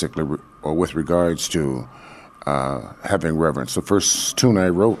are basically with regards to having reverence. The first tune I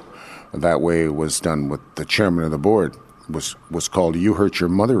wrote that way was done with the chairman of the board, was called You Hurt Your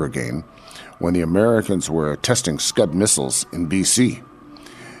Mother Again, when the Americans were testing Scud missiles in B.C.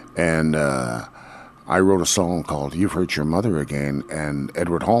 And I wrote a song called You Hurt Your Mother Again, and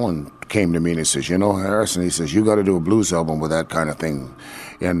Edward Holland came to me and he says, Harrison, he says, you got to do a blues album with that kind of thing.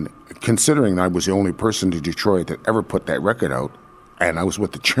 And considering I was the only person in Detroit that ever put that record out, and I was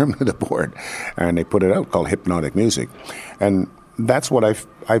with the chairman of the board, and they put it out called Hypnotic Music. And that's what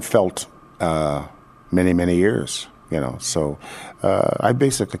I've felt many, many years, So I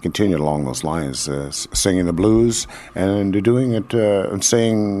basically continued along those lines, singing the blues and doing it and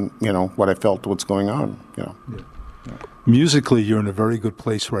saying, what I felt, what's going on, Yeah. Musically, you're in a very good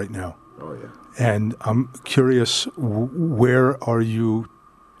place right now. Oh, yeah. And I'm curious, where are you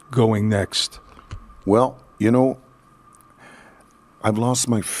going next? Well, I've lost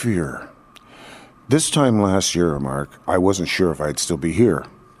my fear. This time last year, Mark, I wasn't sure if I'd still be here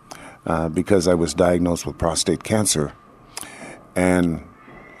because I was diagnosed with prostate cancer. And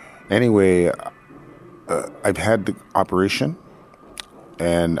anyway, I've had the operation,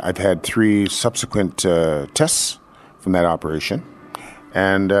 and I've had 3 subsequent tests from that operation,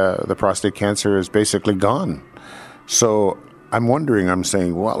 and the prostate cancer is basically gone. So I'm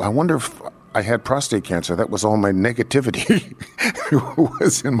saying, well, I wonder if I had prostate cancer. That was all my negativity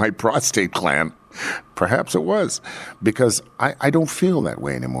was in my prostate gland. Perhaps it was, because I don't feel that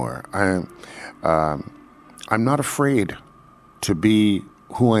way anymore. I'm not afraid to be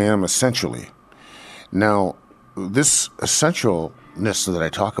who I am essentially. Now, this essentialness that I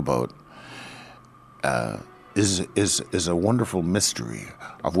talk about is a wonderful mystery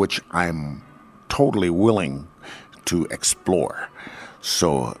of which I'm totally willing to explore.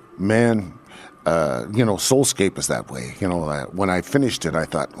 So, man, Soulscape is that way. When I finished it, I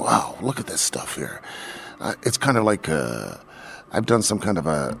thought, wow, look at this stuff here. It's kind of like I've done some kind of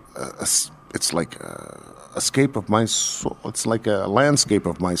it's like a escape of my soul. It's like a landscape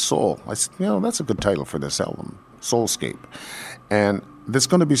of my soul. I said, that's a good title for this album, Soulscape. And there's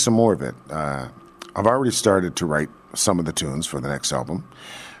going to be some more of it. I've already started to write some of the tunes for the next album,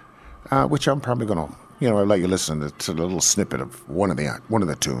 which I'm probably going to, I'll let you listen to the little snippet of one of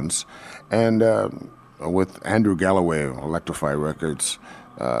the tunes. And with Andrew Galloway, Electrify Records,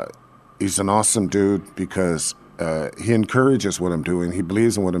 he's an awesome dude because he encourages what I'm doing. He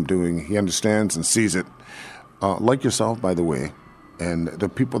believes in what I'm doing. He understands and sees it. Like yourself, by the way, and the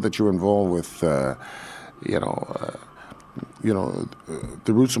people that you're involved with, the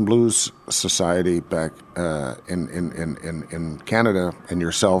Roots and Blues Society back in Canada, and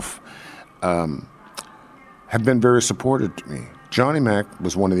yourself have been very supportive to me. Johnny Mac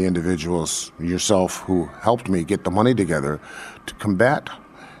was one of the individuals, yourself, who helped me get the money together to combat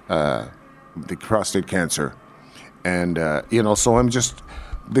the prostate cancer. And, so I'm just,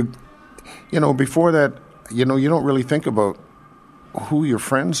 before that, you don't really think about who your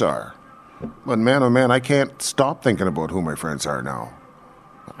friends are. But man, oh man, I can't stop thinking about who my friends are now.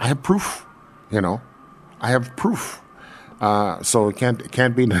 I have proof, I have proof. So it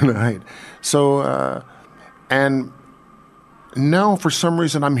can't be denied. So, and now for some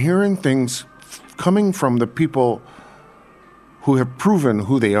reason I'm hearing things coming from the people who have proven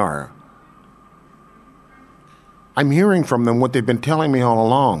who they are. I'm hearing from them what they've been telling me all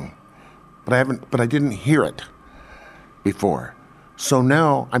along, but I didn't hear it before. So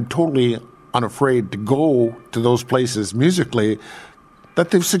now I'm totally unafraid to go to those places musically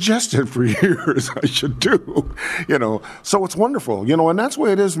that they've suggested for years I should do, So it's wonderful, and that's the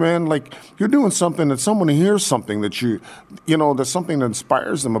way it is, man. Like, you're doing something that someone hears something that there's something that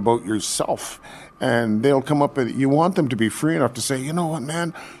inspires them about yourself. And they'll come up and you want them to be free enough to say, you know what,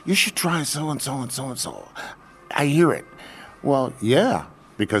 man, you should try so-and-so and so-and-so. I hear it. Well, yeah,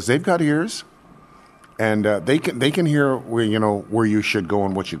 because they've got ears and they can hear where you should go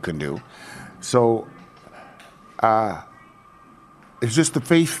and what you can do. So it's just the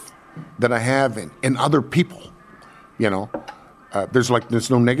faith that I have in other people. There's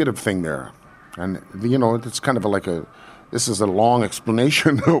no negative thing there, and it's kind of this is a long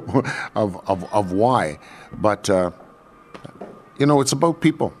explanation of why, but it's about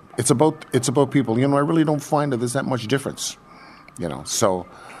people. It's about people. I really don't find that there's that much difference. So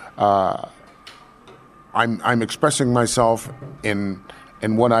I'm expressing myself in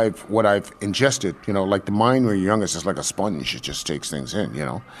what I've ingested. Like the mind when you're young is just like a sponge. It just takes things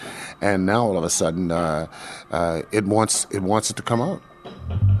in. And now all of a sudden it wants it to come out.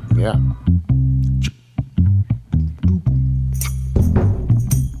 Yeah.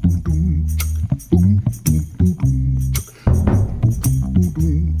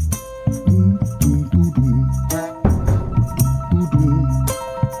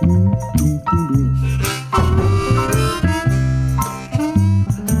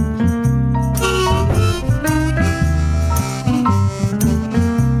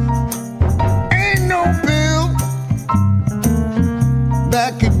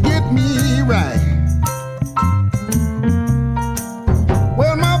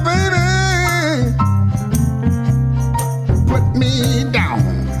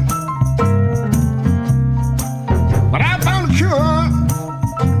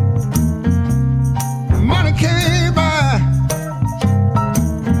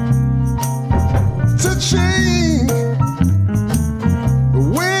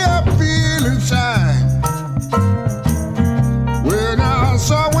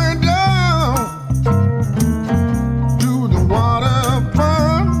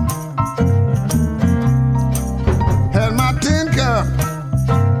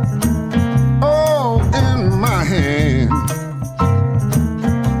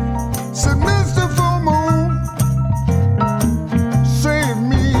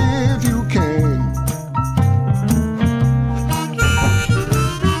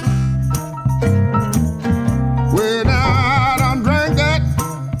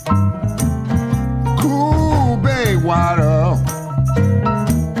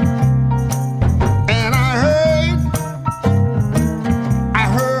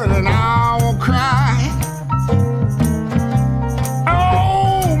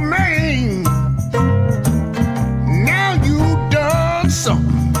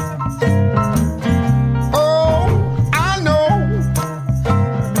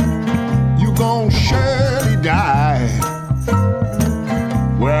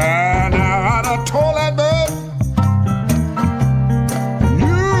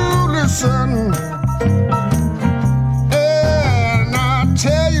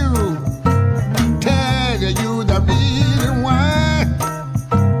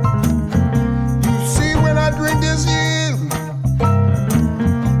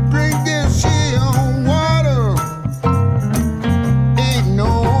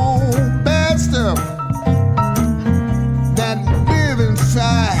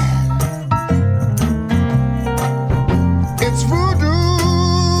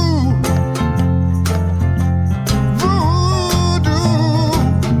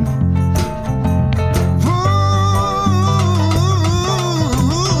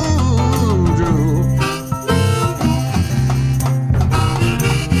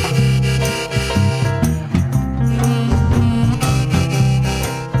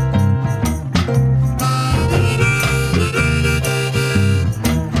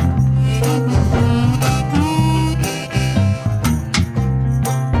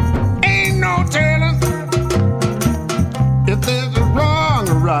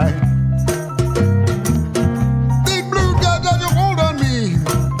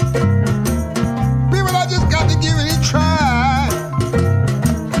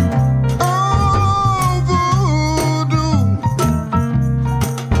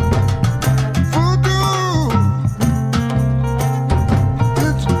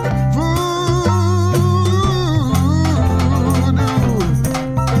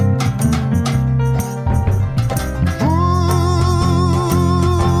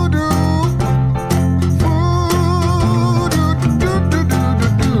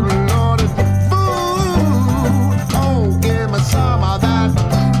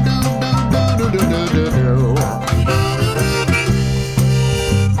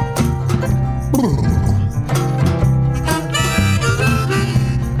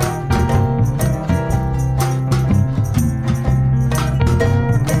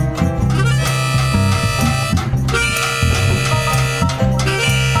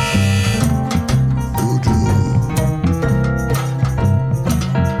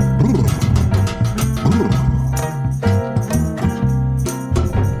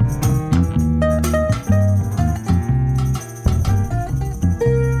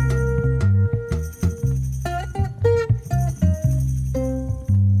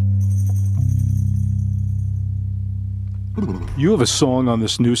 You have a song on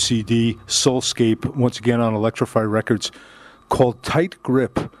this new CD, Soulscape, once again on Electrify Records, called Tight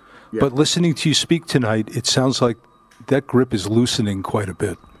Grip. Yeah. But listening to you speak tonight, it sounds like that grip is loosening quite a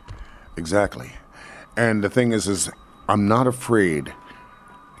bit. Exactly. And the thing is I'm not afraid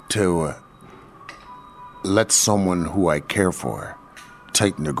to let someone who I care for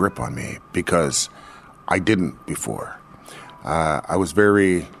tighten a grip on me, because I didn't before. I was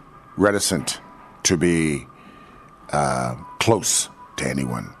very reticent to be close to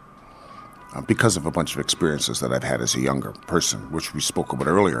anyone because of a bunch of experiences that I've had as a younger person, which we spoke about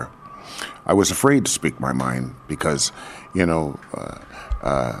earlier. I was afraid to speak my mind because, it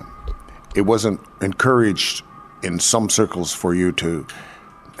wasn't encouraged in some circles for you to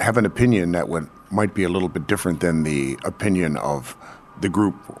have an opinion that might be a little bit different than the opinion of the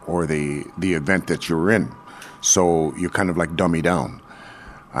group or the event that you're in. So you kind of like dummy down.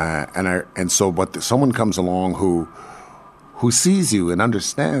 But someone comes along who sees you and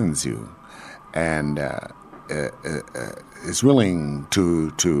understands you and is willing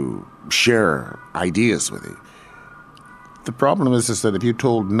to share ideas with you. The problem is that if you're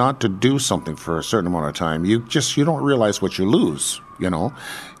told not to do something for a certain amount of time, you don't realize what you lose. You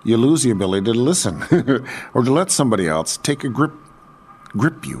lose the ability to listen or to let somebody else take a grip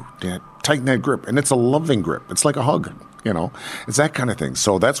you, tighten that grip, and it's a loving grip. It's like a hug. It's that kind of thing.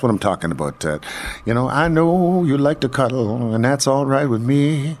 So that's what I'm talking about. I know you like to cuddle, and that's all right with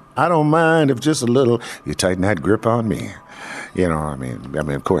me. I don't mind if just a little you tighten that grip on me. I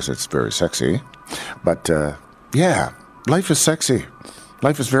mean, of course, it's very sexy, but yeah, life is sexy.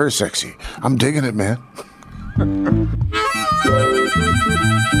 Life is very sexy. I'm digging it, man.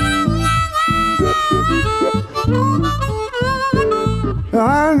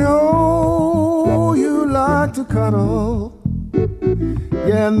 I know you like to cuddle,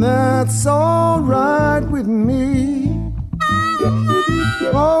 yeah, and that's all right with me.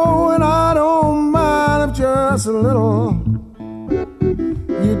 Oh, and I don't mind if just a little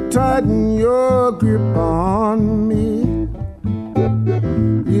you tighten your grip on me.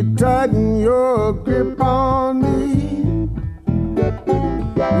 You tighten your grip on me.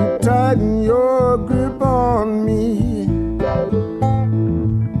 You tighten your grip on me.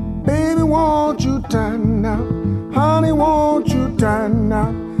 Baby, won't you tighten up? Honey, won't you tighten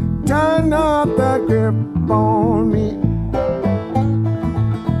up? Tighten up that grip on me.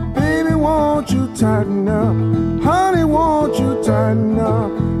 Baby, won't you tighten up? Honey, won't you tighten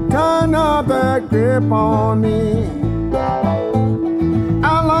up? Tighten up that grip on me.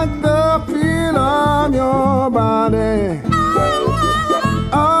 I like the feel of your body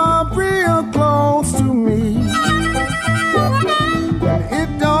up real close to me.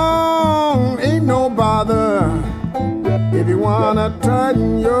 Ain't no bother if you wanna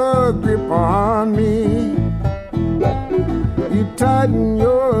tighten your grip on me. You tighten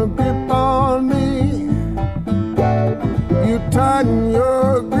your grip on me. You tighten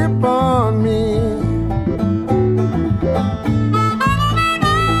your grip on me.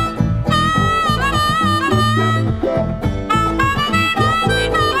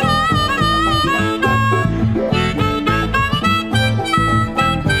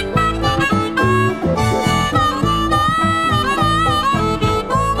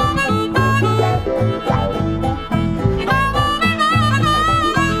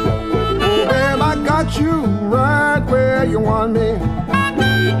 You right where you want me,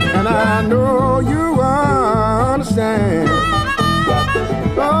 and I know you understand.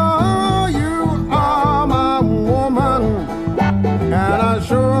 Oh, you are my woman, and I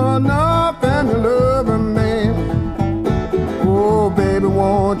sure enough am your loving man. Oh, baby,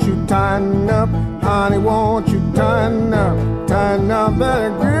 won't you tighten up? Honey, won't you tighten up? Tighten up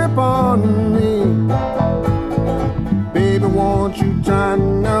that grip on me. Baby, won't you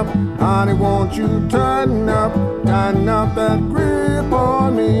tighten up? Honey, won't you tighten up that grip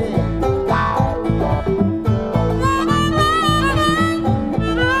on me?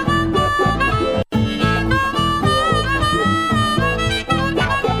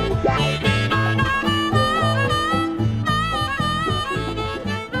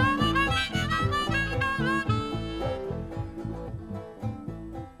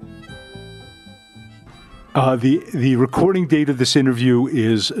 The recording date of this interview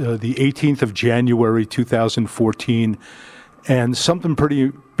is the 18th of January, 2014, and something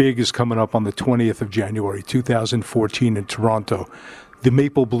pretty big is coming up on the 20th of January, 2014 in Toronto, the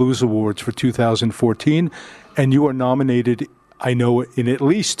Maple Blues Awards for 2014, and you are nominated, I know, in at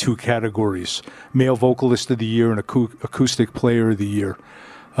least 2 categories, Male Vocalist of the Year and Acoustic Player of the Year.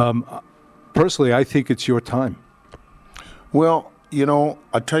 Personally, I think it's your time. Well,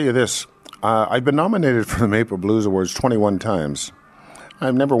 I'll tell you this. I've been nominated for the Maple Blues Awards 21 times.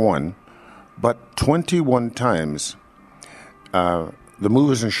 I've never won, but 21 times the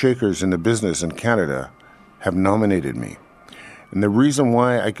movers and shakers in the business in Canada have nominated me. And the reason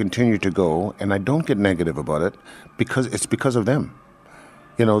why I continue to go, and I don't get negative about it, it's because of them.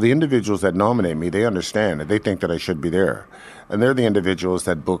 You know, the individuals that nominate me, they understand that they think that I should be there. And they're the individuals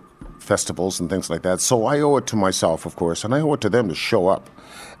that book festivals and things like that. So I owe it to myself, of course, and I owe it to them to show up.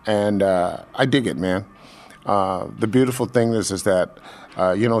 And I dig it, man. The beautiful thing is that,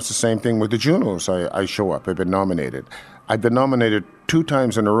 it's the same thing with the Junos. I show up. I've been nominated. I've been nominated 2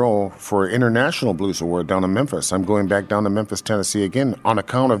 times in a row for International Blues Award down in Memphis. I'm going back down to Memphis, Tennessee again on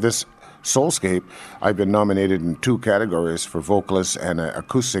account of this Soulscape. I've been nominated in 2 categories for vocalist and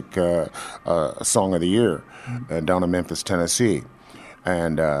acoustic song of the year down in Memphis, Tennessee.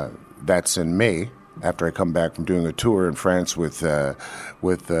 And that's in May after I come back from doing a tour in France with Guy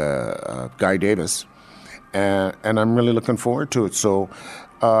Davis. And I'm really looking forward to it. So,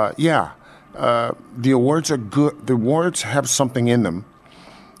 the awards are good. The awards have something in them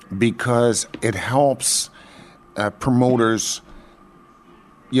because it helps promoters,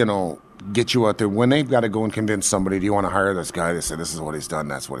 get you out there. When they've got to go and convince somebody, do you want to hire this guy? They say, this is what he's done,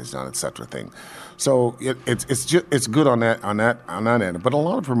 that's what he's done, etc. thing. So it's good on that end. But a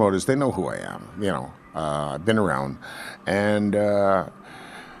lot of promoters, they know who I am. I've been around, and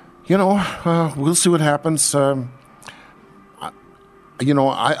we'll see what happens.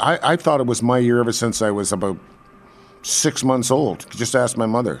 I thought it was my year ever since I was about 6 months old. Just ask my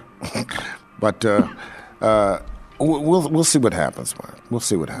mother. But we'll see what happens, man. We'll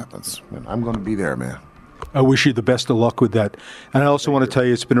see what happens. I'm going to be there, man. I wish you the best of luck with that. And I also want to tell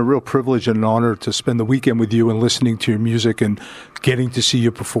you it's been a real privilege and an honor to spend the weekend with you and listening to your music and getting to see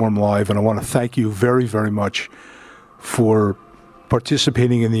you perform live. And I want to thank you very, very much for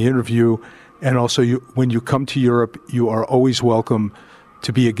participating in the interview. And also, when you come to Europe, you are always welcome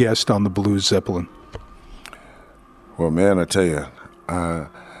to be a guest on the Blues Zeppelin. Well, man, I tell you,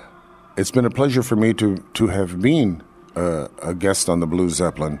 it's been a pleasure for me to have been a guest on the Blues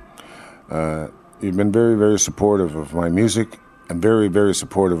Zeppelin. You've been very, very supportive of my music and very, very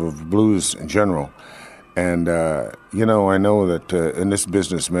supportive of blues in general. And, I know that in this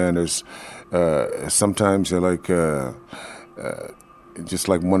business, man, there's sometimes you're like just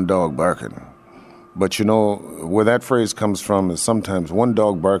like one dog barking. But where that phrase comes from is sometimes one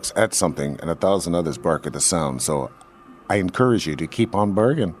dog barks at something and 1,000 others bark at the sound. So I encourage you to keep on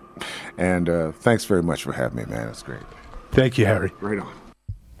barking. And thanks very much for having me, man. It's great. Thank you, Harry. Right on.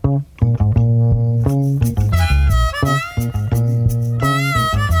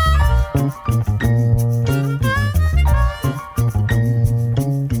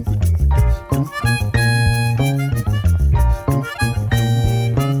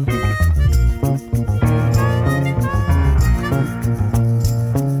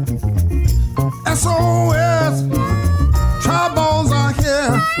 SOS, trombones are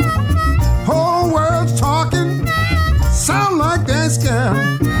here. Whole world's talking, sound like they're scared.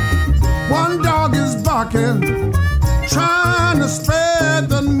 One dog is barking, trying to spread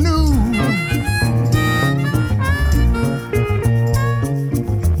the news.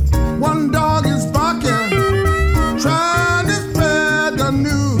 One dog is barking, trying to spread the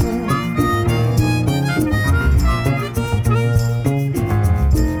news.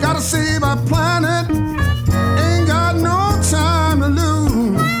 Gotta save our planet, ain't got no time to lose.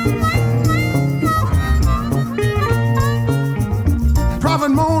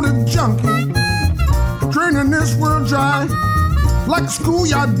 Profit motive junkie, draining this world dry, like a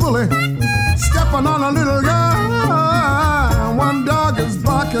schoolyard bully, stepping on a little guy. One dog is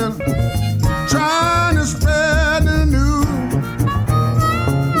barking, trying to spread the news.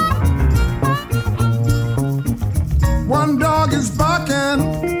 One dog is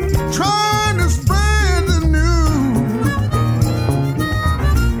barking, trying to spread the news.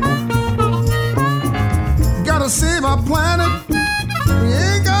 Gotta save our planet, we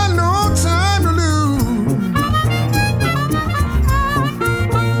ain't got no time to lose.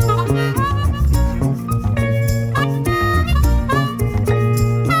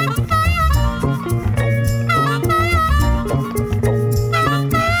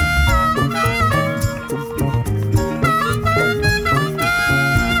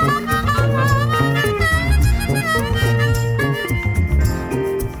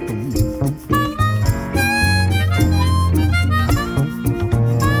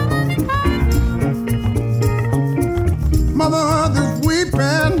 Mother Earth is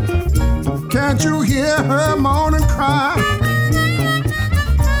weeping, can't you hear her moan and cry?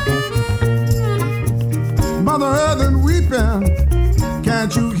 Mother Earth is weeping,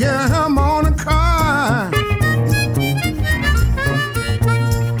 can't you hear her moan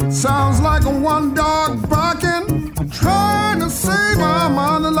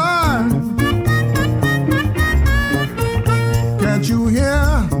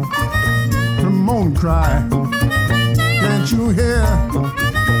you hear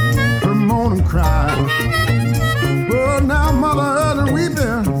her moan and cry? Oh, now Mother Earth and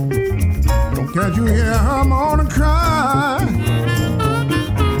weeping. Can't you hear her moan and cry?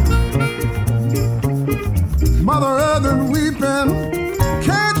 Mother Earth and weeping.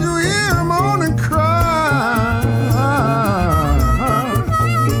 Can't you hear her moan and cry?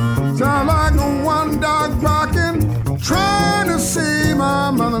 Sound like one dog barking, trying to save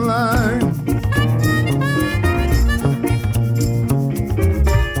my motherland.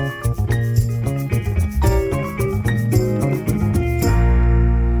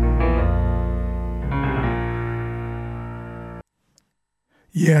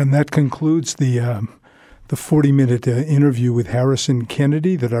 Yeah, and that concludes the 40-minute interview with Harrison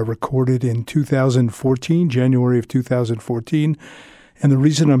Kennedy that I recorded in 2014, January of 2014. And the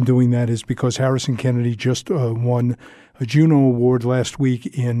reason I'm doing that is because Harrison Kennedy just won a Juno Award last week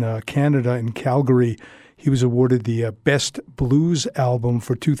in Canada, in Calgary. He was awarded the Best Blues Album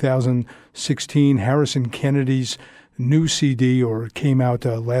for 2016. Harrison Kennedy's new CD, or came out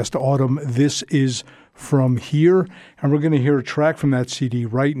last autumn, This Is From Here. And we're going to hear a track from that CD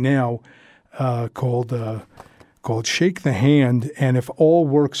right now called Shake the Hand. And if all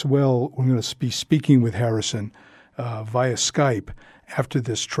works well, we're going to be speaking with Harrison via Skype after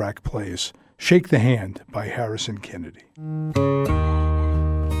this track plays. Shake the Hand by Harrison Kennedy.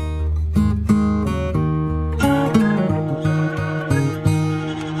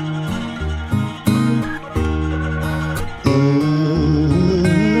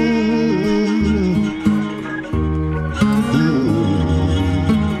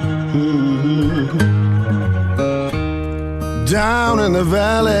 Down in the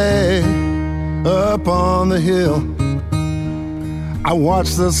valley, up on the hill, I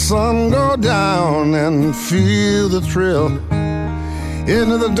watch the sun go down and feel the thrill.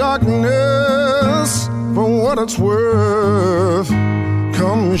 Into the darkness, for what it's worth,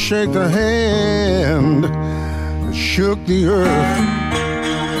 come shake the hand that shook the earth.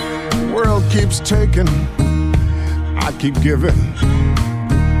 The world keeps taking, I keep giving.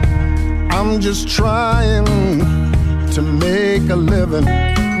 I'm just trying to make a living.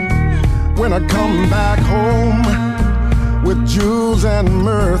 When I come back home with jewels and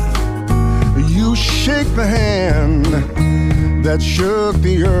mirth, you shake the hand that shook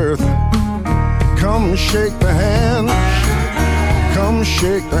the earth. Come shake the hand, come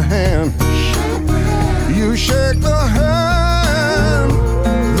shake the hand. You shake the hand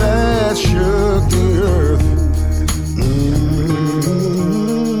that shook the earth.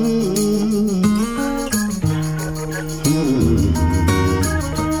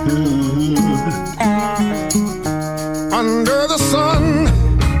 Under the sun,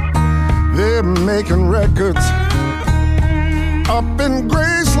 they're making records. Up in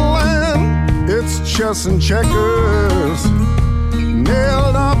Graceland, it's chess and checkers.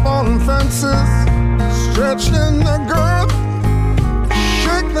 Nailed up on fences, stretched in the girth.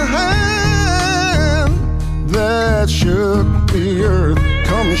 Shake the hand that shook the earth.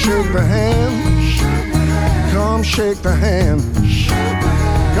 Come shake the hand, come shake the hand,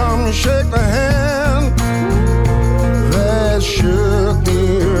 come shake the hand that shook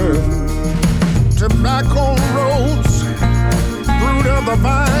the earth. Tobacco roads, fruit of the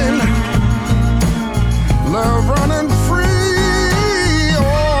vine, love running free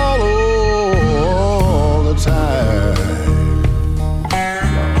all the time.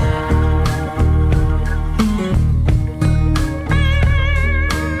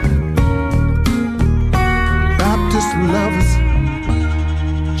 Baptist lovers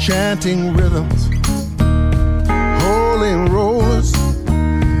chanting rhythms, holy rollers,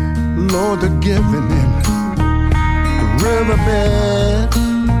 Lord, the giving in the riverbed,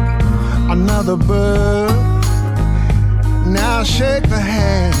 another bird. Now shake the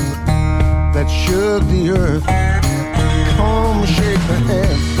hand that shook the earth. Come shake the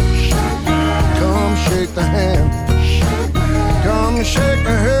hand, come shake the hand, come shake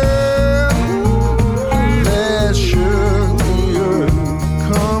the hand that shook the earth.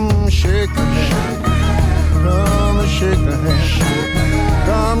 Come shake the hand, come shake the hand,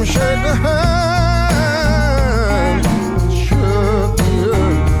 come shake the hand, shook the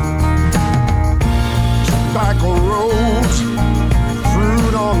earth. Tobacco roads,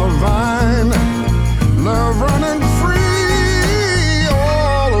 fruit on the vine, love running free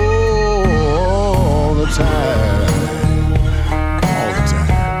all the time. All the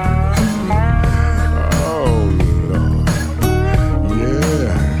time. Oh, Lord.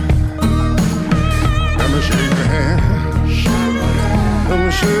 Yeah. Let me shake the hand. Let me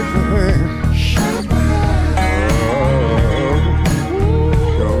shake the hand. Oh,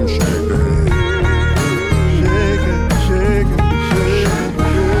 come shake the hand. Shake it, shake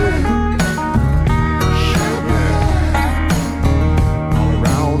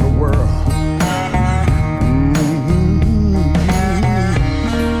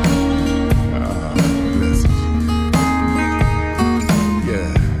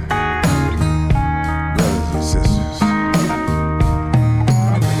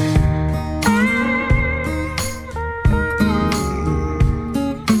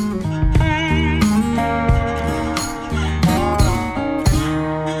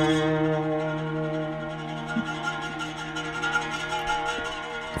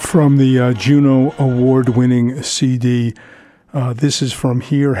From the Juno Award-winning CD, this is from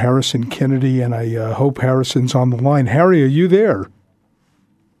here, Harrison Kennedy, and I hope Harrison's on the line. Harry, are you there?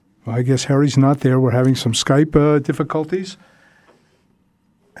 Well, I guess Harry's not there. We're having some Skype difficulties,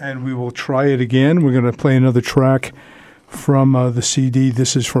 and we will try it again. We're going to play another track from the CD.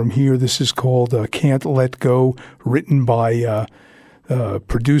 This is from here. This is called Can't Let Go, written by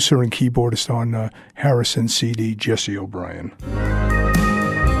producer and keyboardist on Harrison's CD, Jesse O'Brien.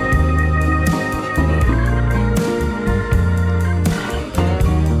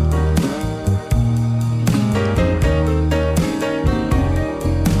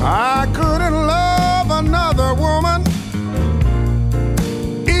 I couldn't love another woman,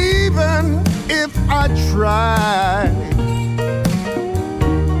 even if I tried.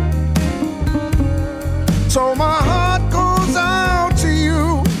 So my heart goes out to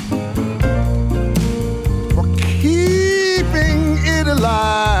you for keeping it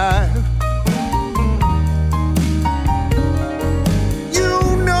alive.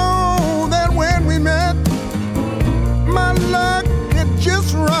 You know that when we met, my luck had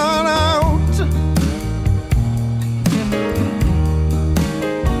just run out.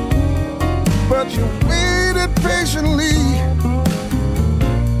 But you waited patiently.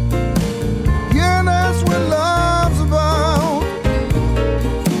 Yeah, that's what love's about.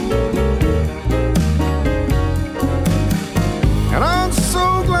 And I'm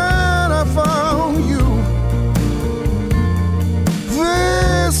so glad I found you.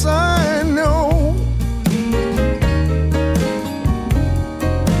 This I know.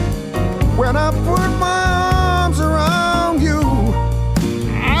 When I put my arms around you,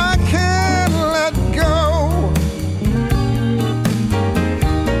 I can't let go.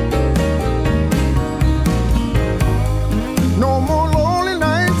 No more lonely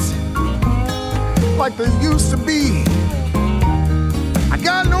nights like there used to be. I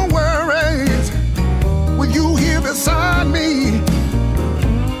got no worries with you here beside me.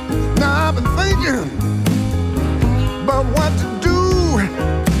 Now I've been thinking about what to do.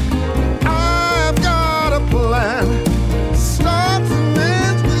 I've got a plan. Starts and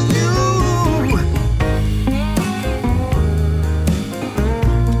ends with you.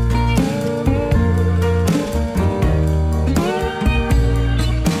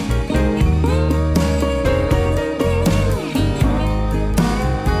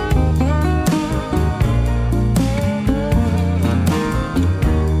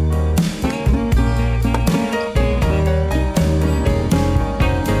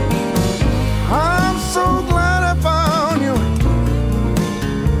 I'm so glad I found you.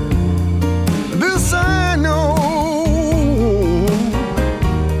 This I know.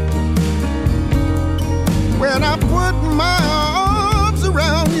 When I put my arms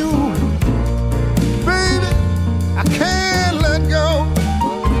around you, baby, I can't let go.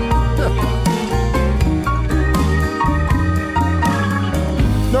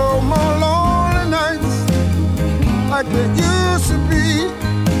 No more lonely nights like there used to be.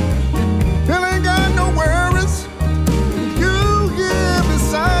 And ain't got no worries. You here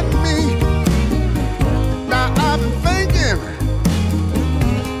beside me. Now I've been thinking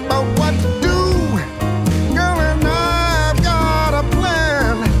about what to do. Girl, and I've got a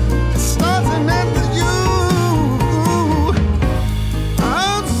plan. It starts and ends with you.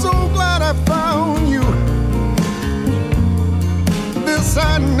 I'm so glad I found you. This I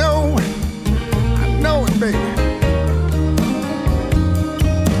know. I know it, baby.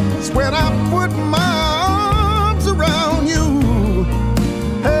 It's when I put my arms around you.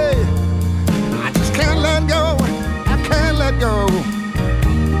 Hey, I just can't let go. I can't let go.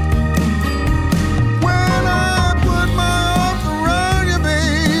 When I put my arms around you,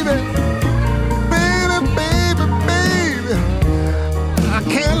 baby, baby, baby, baby, I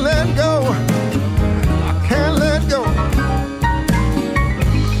can't let go. I can't let go.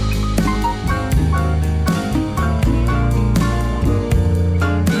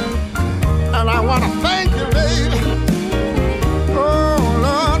 And I want to thank you, baby. Oh,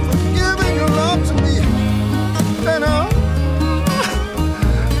 Lord, for giving your love to me. You know,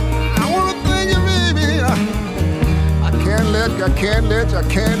 I want to thank you, baby. I can't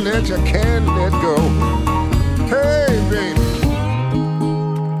let go. Hey, baby.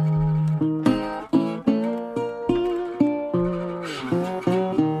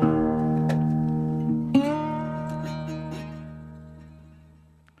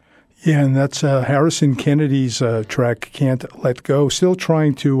 Yeah, and that's Harrison Kennedy's track, Can't Let Go. Still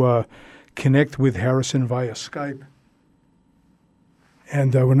trying to connect with Harrison via Skype.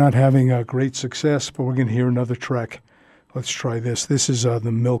 And we're not having great success, but we're going to hear another track. Let's try this. This is the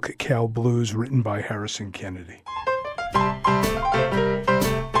Milk Cow Blues, written by Harrison Kennedy.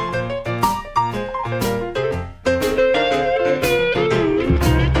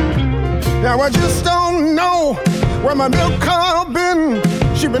 Now I just don't know where my milk cow been.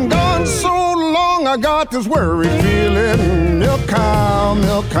 She been gone so long, I got this worried feeling. Milk cow,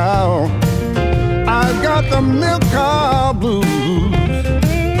 milk cow, I've got the milk cow blues.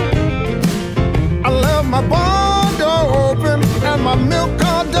 I left my barn door open and my milk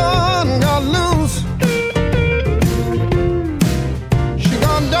cow done got loose. She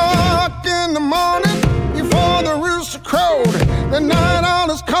got dark in the morning before the rooster crowed. The night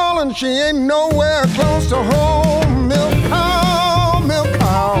owl is calling, she ain't nowhere close to home. Milk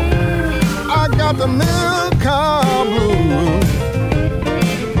cow, I got the milk cow blues.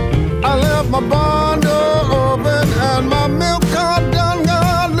 I left my barn door open and my milk cow done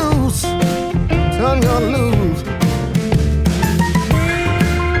got loose. Done got loose.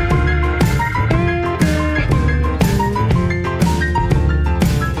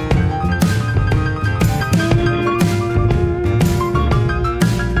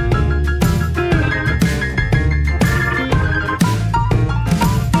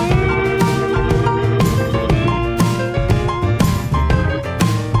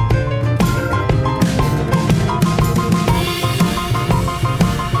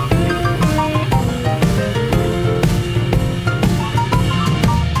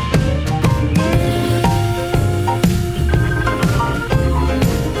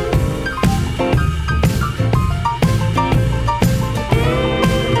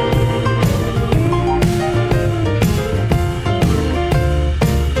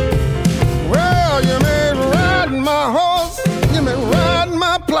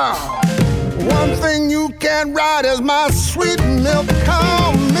 Right as my sweet milk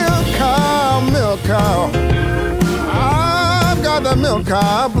cow, milk cow, milk cow. I've got the milk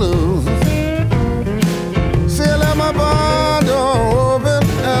cow blues. See, I let my barn door open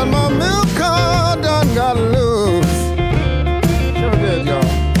and my milk cow done got loose. Sure did, y'all.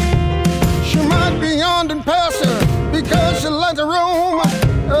 She might be yonder pasture because she likes to roam.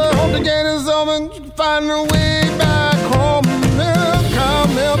 Hope the gate is open, find her way back home. Milk cow,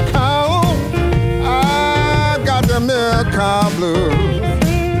 milk cow. The milk cow blues.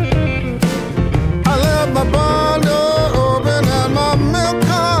 I left my barn door open and my milk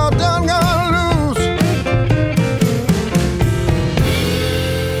cow done got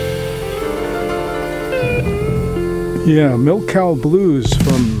loose. Yeah, Milk Cow Blues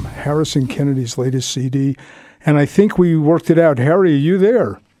from Harrison Kennedy's latest CD. And I think we worked it out. Harry, are you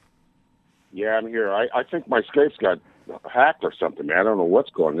there? Yeah, I'm here. I think my Skype's got hacked or something, man. I don't know what's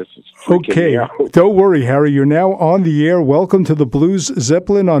going on. This is freaking me out. Don't worry, Harry. You're now on the air. Welcome to the Blues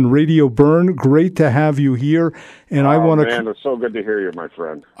Zeppelin on Radio Bern. Great to have you here. And I want to. Man, it's so good to hear you, my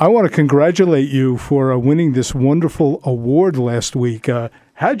friend. I want to congratulate you for winning this wonderful award last week.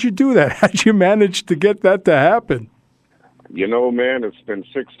 How'd you do that? How'd you manage to get that to happen? You know, man, it's been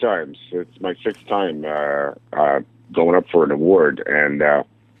 6 times. It's my 6th time going up for an award, and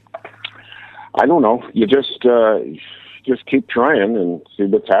I don't know. You just keep trying and see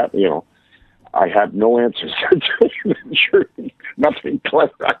what's happening. You know, I have no answers. Sure, nothing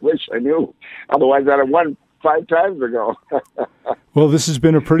clever. I wish I knew. Otherwise, I'd have won 5 times ago. Well, this has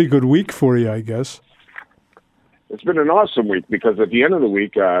been a pretty good week for you, I guess. It's been an awesome week because at the end of the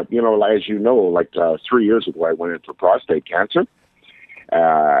week, you know, as you know, like 3 years ago, I went in for prostate cancer.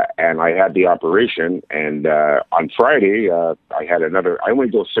 And I had the operation, and on Friday, I had another. I only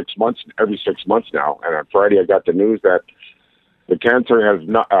go 6 months, every 6 months now. And on Friday, I got the news that the cancer has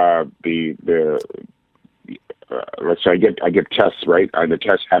not let's say I get tests, right, and the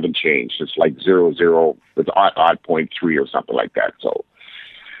tests haven't changed. It's like 0.0, it's odd 0.3 or something like that. So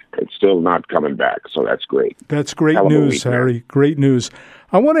it's still not coming back. So that's great. That's great news, Harry. Man. Great news.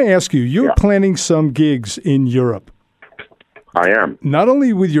 I want to ask you. You're planning some gigs in Europe. I am. Not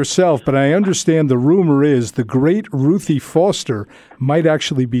only with yourself, but I understand the rumor is the great Ruthie Foster might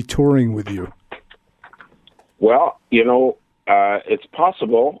actually be touring with you. Well, you know, it's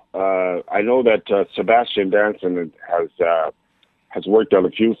possible. I know that Sebastian Danson has worked on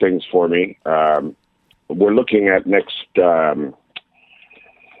a few things for me. We're looking at next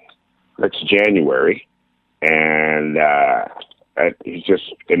January, and he's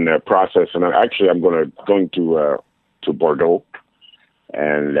just in the process. And actually, I'm going to Bordeaux,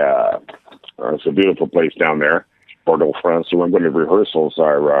 and it's a beautiful place down there, Bordeaux, France. So I'm going to rehearsals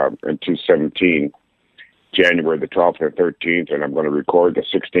are in 2017, January the 12th and 13th, and I'm going to record the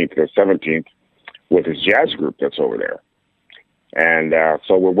 16th and the 17th with his jazz group that's over there. And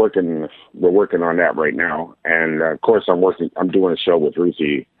so we're working on that right now. And of course, I'm doing a show with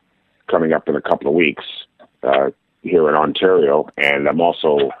Ruthie coming up in a couple of weeks here in Ontario, and I'm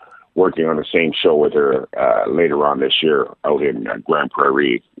also working on the same show with her later on this year out in Grand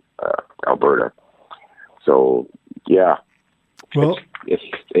Prairie, Alberta. So, yeah. Well,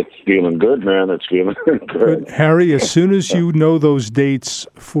 it's feeling good, man. It's feeling good. Harry, as soon as you know those dates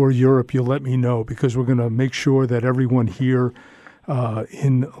for Europe, you'll let me know, because we're going to make sure that everyone here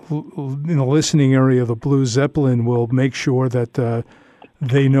in the listening area of the Blue Zeppelin will make sure that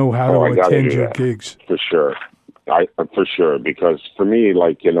they know how to attend your gigs. For sure. For sure. Because for me,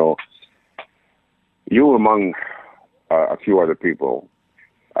 like, you know, you among a few other people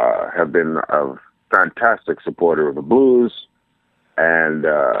have been a fantastic supporter of the blues, and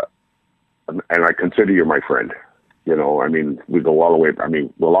I consider you my friend. You know, I mean, we go all the way. I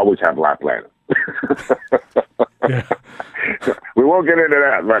mean, we'll always have Lapland. Yeah. We won't get into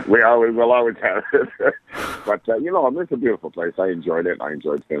that, but we'll always have it. But you know, it's a beautiful place. I enjoyed it. I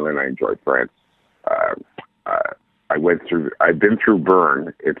enjoyed Finland. I enjoyed France. I've been through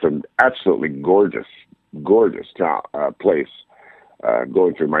Bern. It's an absolutely gorgeous town, place.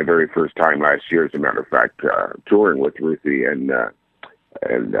 Going through my very first time last year, as a matter of fact, touring with Ruthie and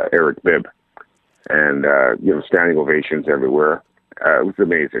Eric Bibb, and you know, standing ovations everywhere. It was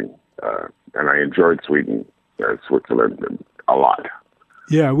amazing, and I enjoyed Switzerland a lot.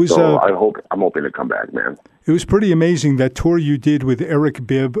 Yeah, it was. So I'm hoping to come back, man. It was pretty amazing, that tour you did with Eric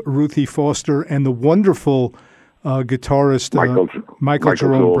Bibb, Ruthie Foster, and the wonderful guitarist Michael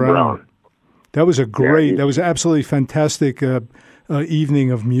Jerome Brown. That was a great. That was an absolutely fantastic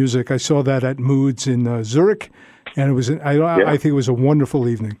evening of music. I saw that at Moods in Zurich, and it was. I think it was a wonderful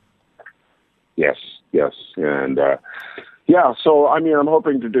evening. Yes, and so I mean, I'm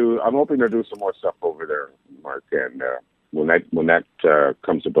hoping to do some more stuff over there, Mark. And when that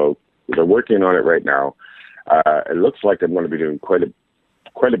comes about, they're working on it right now. It looks like I'm going to be doing quite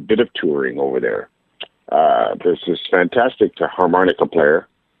a bit of touring over there. There's this fantastic harmonica player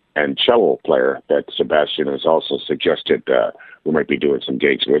and cello player that Sebastian has also suggested we might be doing some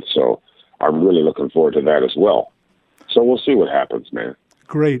gigs with. So I'm really looking forward to that as well. So we'll see what happens, man.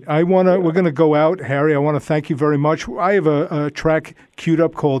 Great. We're going to go out, Harry. I want to thank you very much. I have a track queued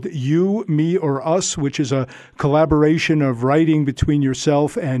up called You, Me, or Us, which is a collaboration of writing between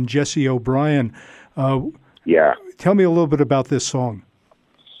yourself and Jesse O'Brien. Tell me a little bit about this song.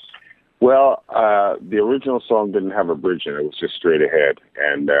 Well, the original song didn't have a bridge in it. It was just straight ahead.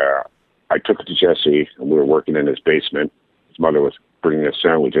 And I took it to Jesse, and we were working in his basement. His mother was bringing us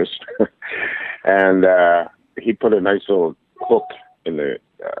sandwiches. And he put a nice little hook at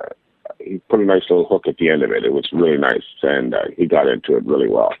the end of it. It was really nice, and he got into it really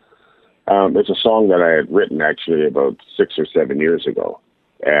well. It's a song that I had written actually about 6 or 7 years ago.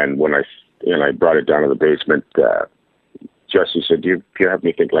 And when I brought it down to the basement, Jesse said, do you have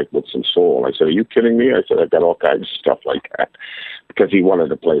me think like with some soul? I said, are you kidding me? I said, I've got all kinds of stuff like that, because he wanted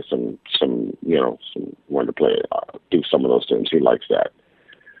to play do some of those things. He likes that.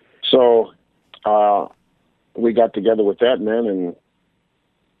 So we got together with that, man, and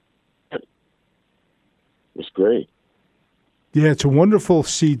it was great. Yeah, it's a wonderful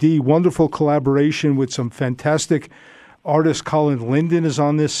CD, wonderful collaboration with some fantastic artists. Colin Linden is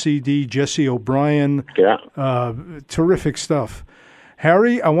on this CD, Jesse O'Brien. Yeah. Terrific stuff.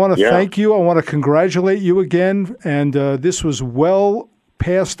 Harry, I want to thank you. I want to congratulate you again. And this was well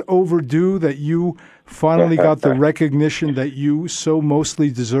past overdue that you finally got the recognition that you so mostly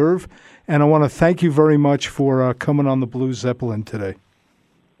deserve. And I want to thank you very much for coming on the Blue Zeppelin today.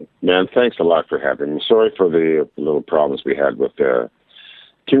 Man, thanks a lot for having me. Sorry for the little problems we had with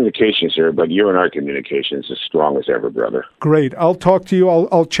communications here, but you and our communication is as strong as ever, brother. Great. I'll talk to you.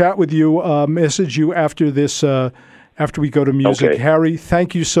 I'll chat with you, message you after this, after we go to music. Okay. Harry,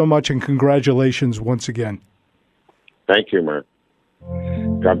 thank you so much, and congratulations once again. Thank you, Mark.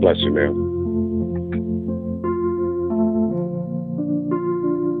 God bless you, man.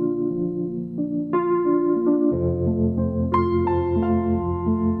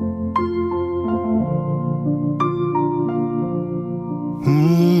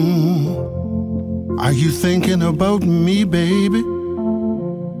 Are you thinking about me, baby?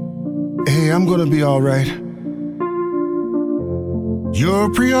 Hey, I'm gonna be all right. Your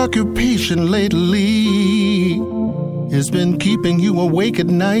preoccupation lately has been keeping you awake at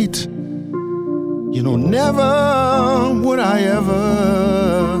night. You know, never would I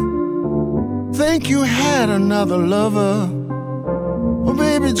ever think you had another lover. Oh,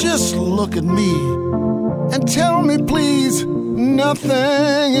 baby, just look at me and tell me, please,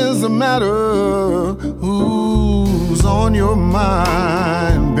 nothing is the matter. Who's on your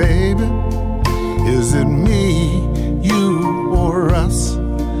mind, baby? Is it me, you, or us?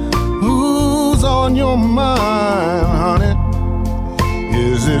 Who's on your mind, honey?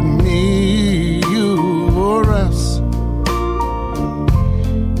 Is it me, you, or us?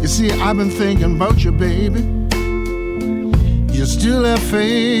 It's see, I've been thinking about you, baby. You still have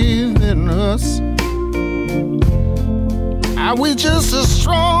faith in us. Are we just as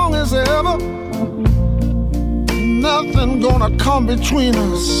strong as ever? Nothing gonna come between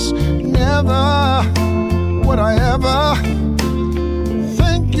us. Never would I ever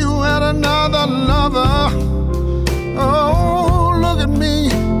think you had another lover. Oh, look at me,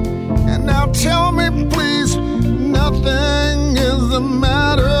 and now tell me, please, nothing is the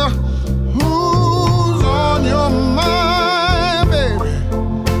matter. Who's on your mind, baby?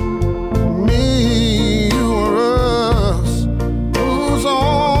 Me, you, or us? Who's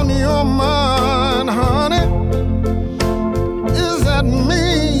on your mind, honey? Is that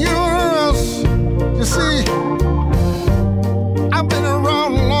me, you, or us? You see, I've been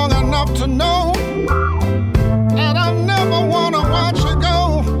around long enough to know that I never want to watch you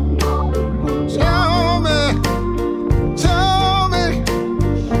go. Tell me,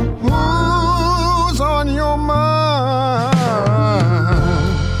 who's on your mind?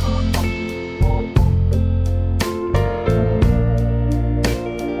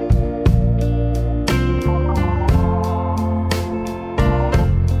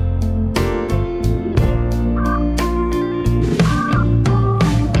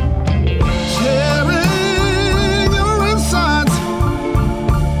 Sharing your insides,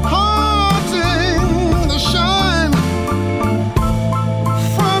 haunting the shine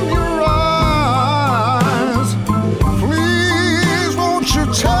from your eyes. Please, won't you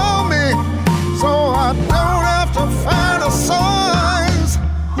tell me so I don't have to fantasize?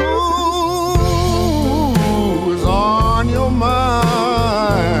 Who's on your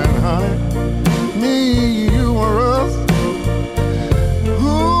mind, honey? Me, you, or us?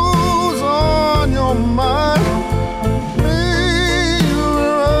 Who's on your mind? Me, you,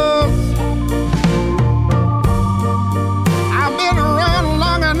 or us? I've been around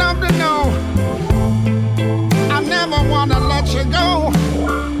long enough to know I never want to let you go.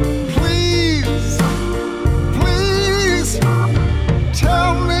 Please,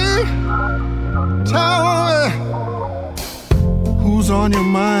 tell me, who's on your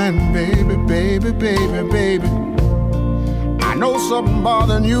mind, baby, baby, baby, baby. I know something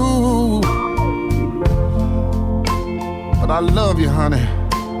bothering you, but I love you, honey.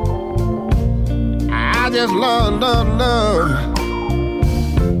 I just love.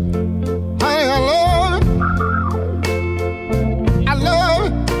 Honey, I love you. I love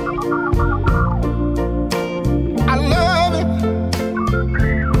you. I love you.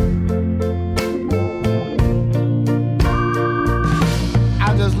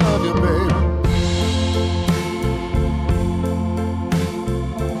 I just love you, baby.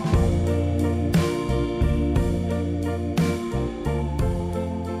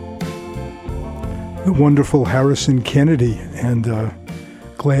 The wonderful Harrison Kennedy, and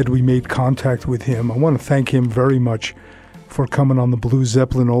glad we made contact with him. I want to thank him very much for coming on the Blue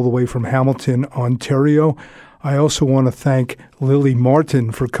Zeppelin all the way from Hamilton, Ontario. I also want to thank Lily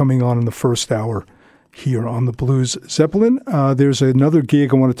Martin for coming on in the first hour here on the Blues Zeppelin. There's another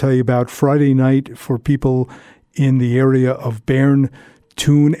gig I want to tell you about Friday night for people in the area of Bern,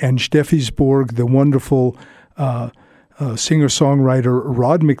 Thun, and Steffisburg. The wonderful singer-songwriter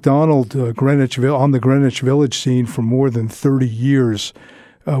Rod McDonald, on the Greenwich Village scene for more than 30 years,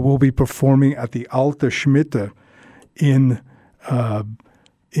 will be performing at the Alte Schmitte in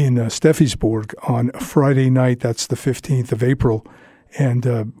Steffisburg on Friday night. That's the 15th of April.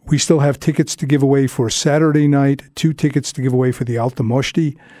 And we still have tickets to give away for Saturday night, 2 tickets to give away for the Alte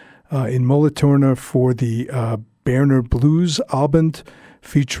Moschti in Müllethurne for the Berner Blues Abend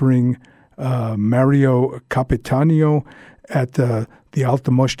featuring Mario Capitanio at the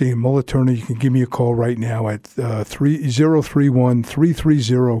Alte Moschti in Müllethurne. You can give me a call right now at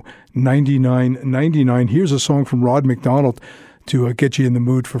 031-330-9999. Here's a song from Rod McDonald to get you in the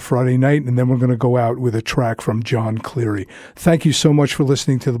mood for Friday night, and then we're going to go out with a track from John Cleary. Thank you so much for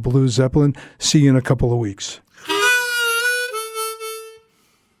listening to the Blue Zeppelin. See you in a couple of weeks.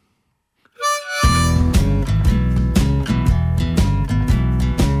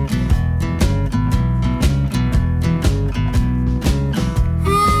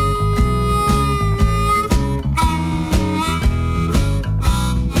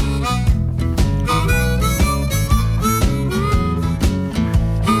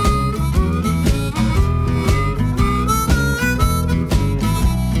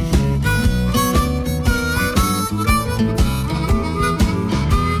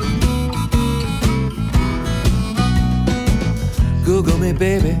 Google me,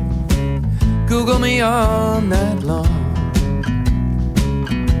 baby, Google me all night long.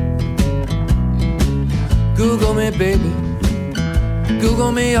 Google me, baby,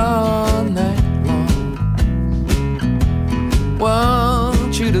 Google me all night long.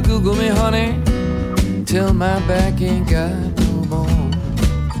 Want you to Google me, honey, till my back ain't got no bone.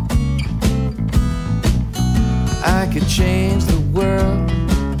 I could change the world,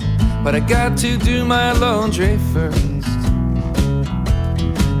 but I got to do my laundry first.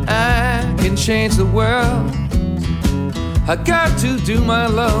 I can change the world, I got to do my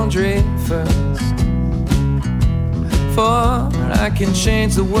laundry first. For I can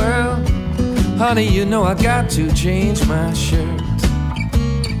change the world, honey, you know I got to change my shirt.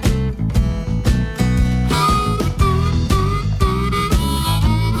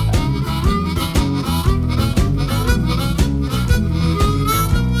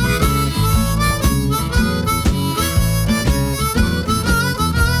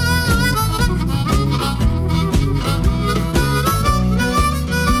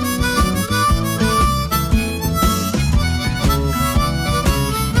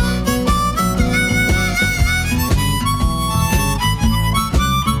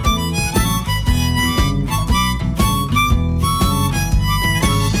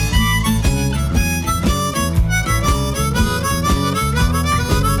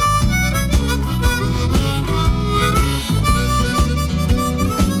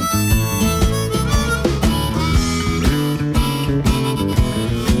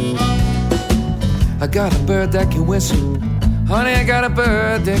 I got a bird that can whistle, honey, I got a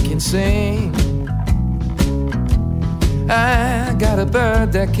bird that can sing. I got a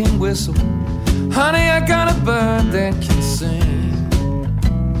bird that can whistle, honey, I got a bird that can sing.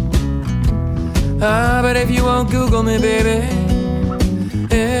 But if you won't Google me, baby,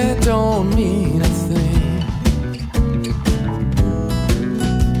 it don't mean a thing.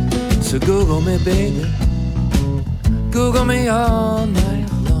 So Google me, baby, Google me all night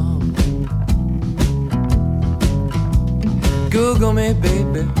long. Google me,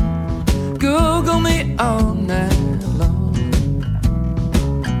 baby, Google me all night long.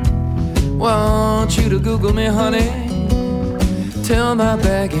 Want you to Google me, honey, till my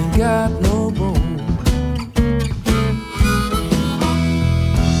back ain't got no bone.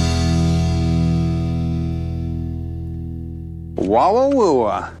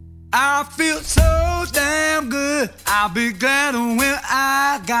 Walla-wooa. I feel so damn good, I'll be glad when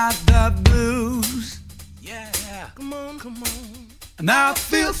I got the blues. Come on, come on. And I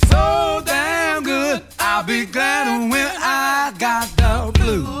feel so damn good, I'll be glad when I got the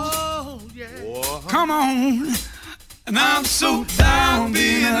blues. Oh, yeah. Come on. And I'm so down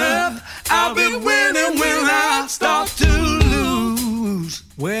being up, I'll be winning when I start to lose.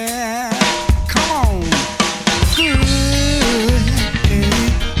 Well, come on. Good,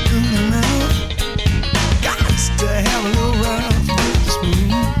 ain't good enough. Got to have a little rough with the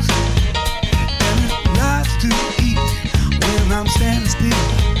smooth. And lots to eat when I'm standing still.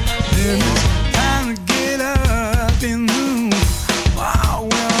 Then it's time to get up and move. Oh,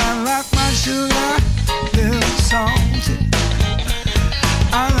 well, I like my sugar, little salty.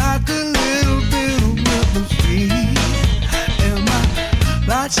 I like a little bit of rhythm sweet. And my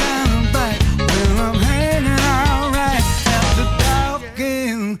light shining bright when I'm hanging out right at the dark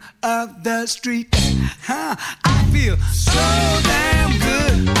end of the street.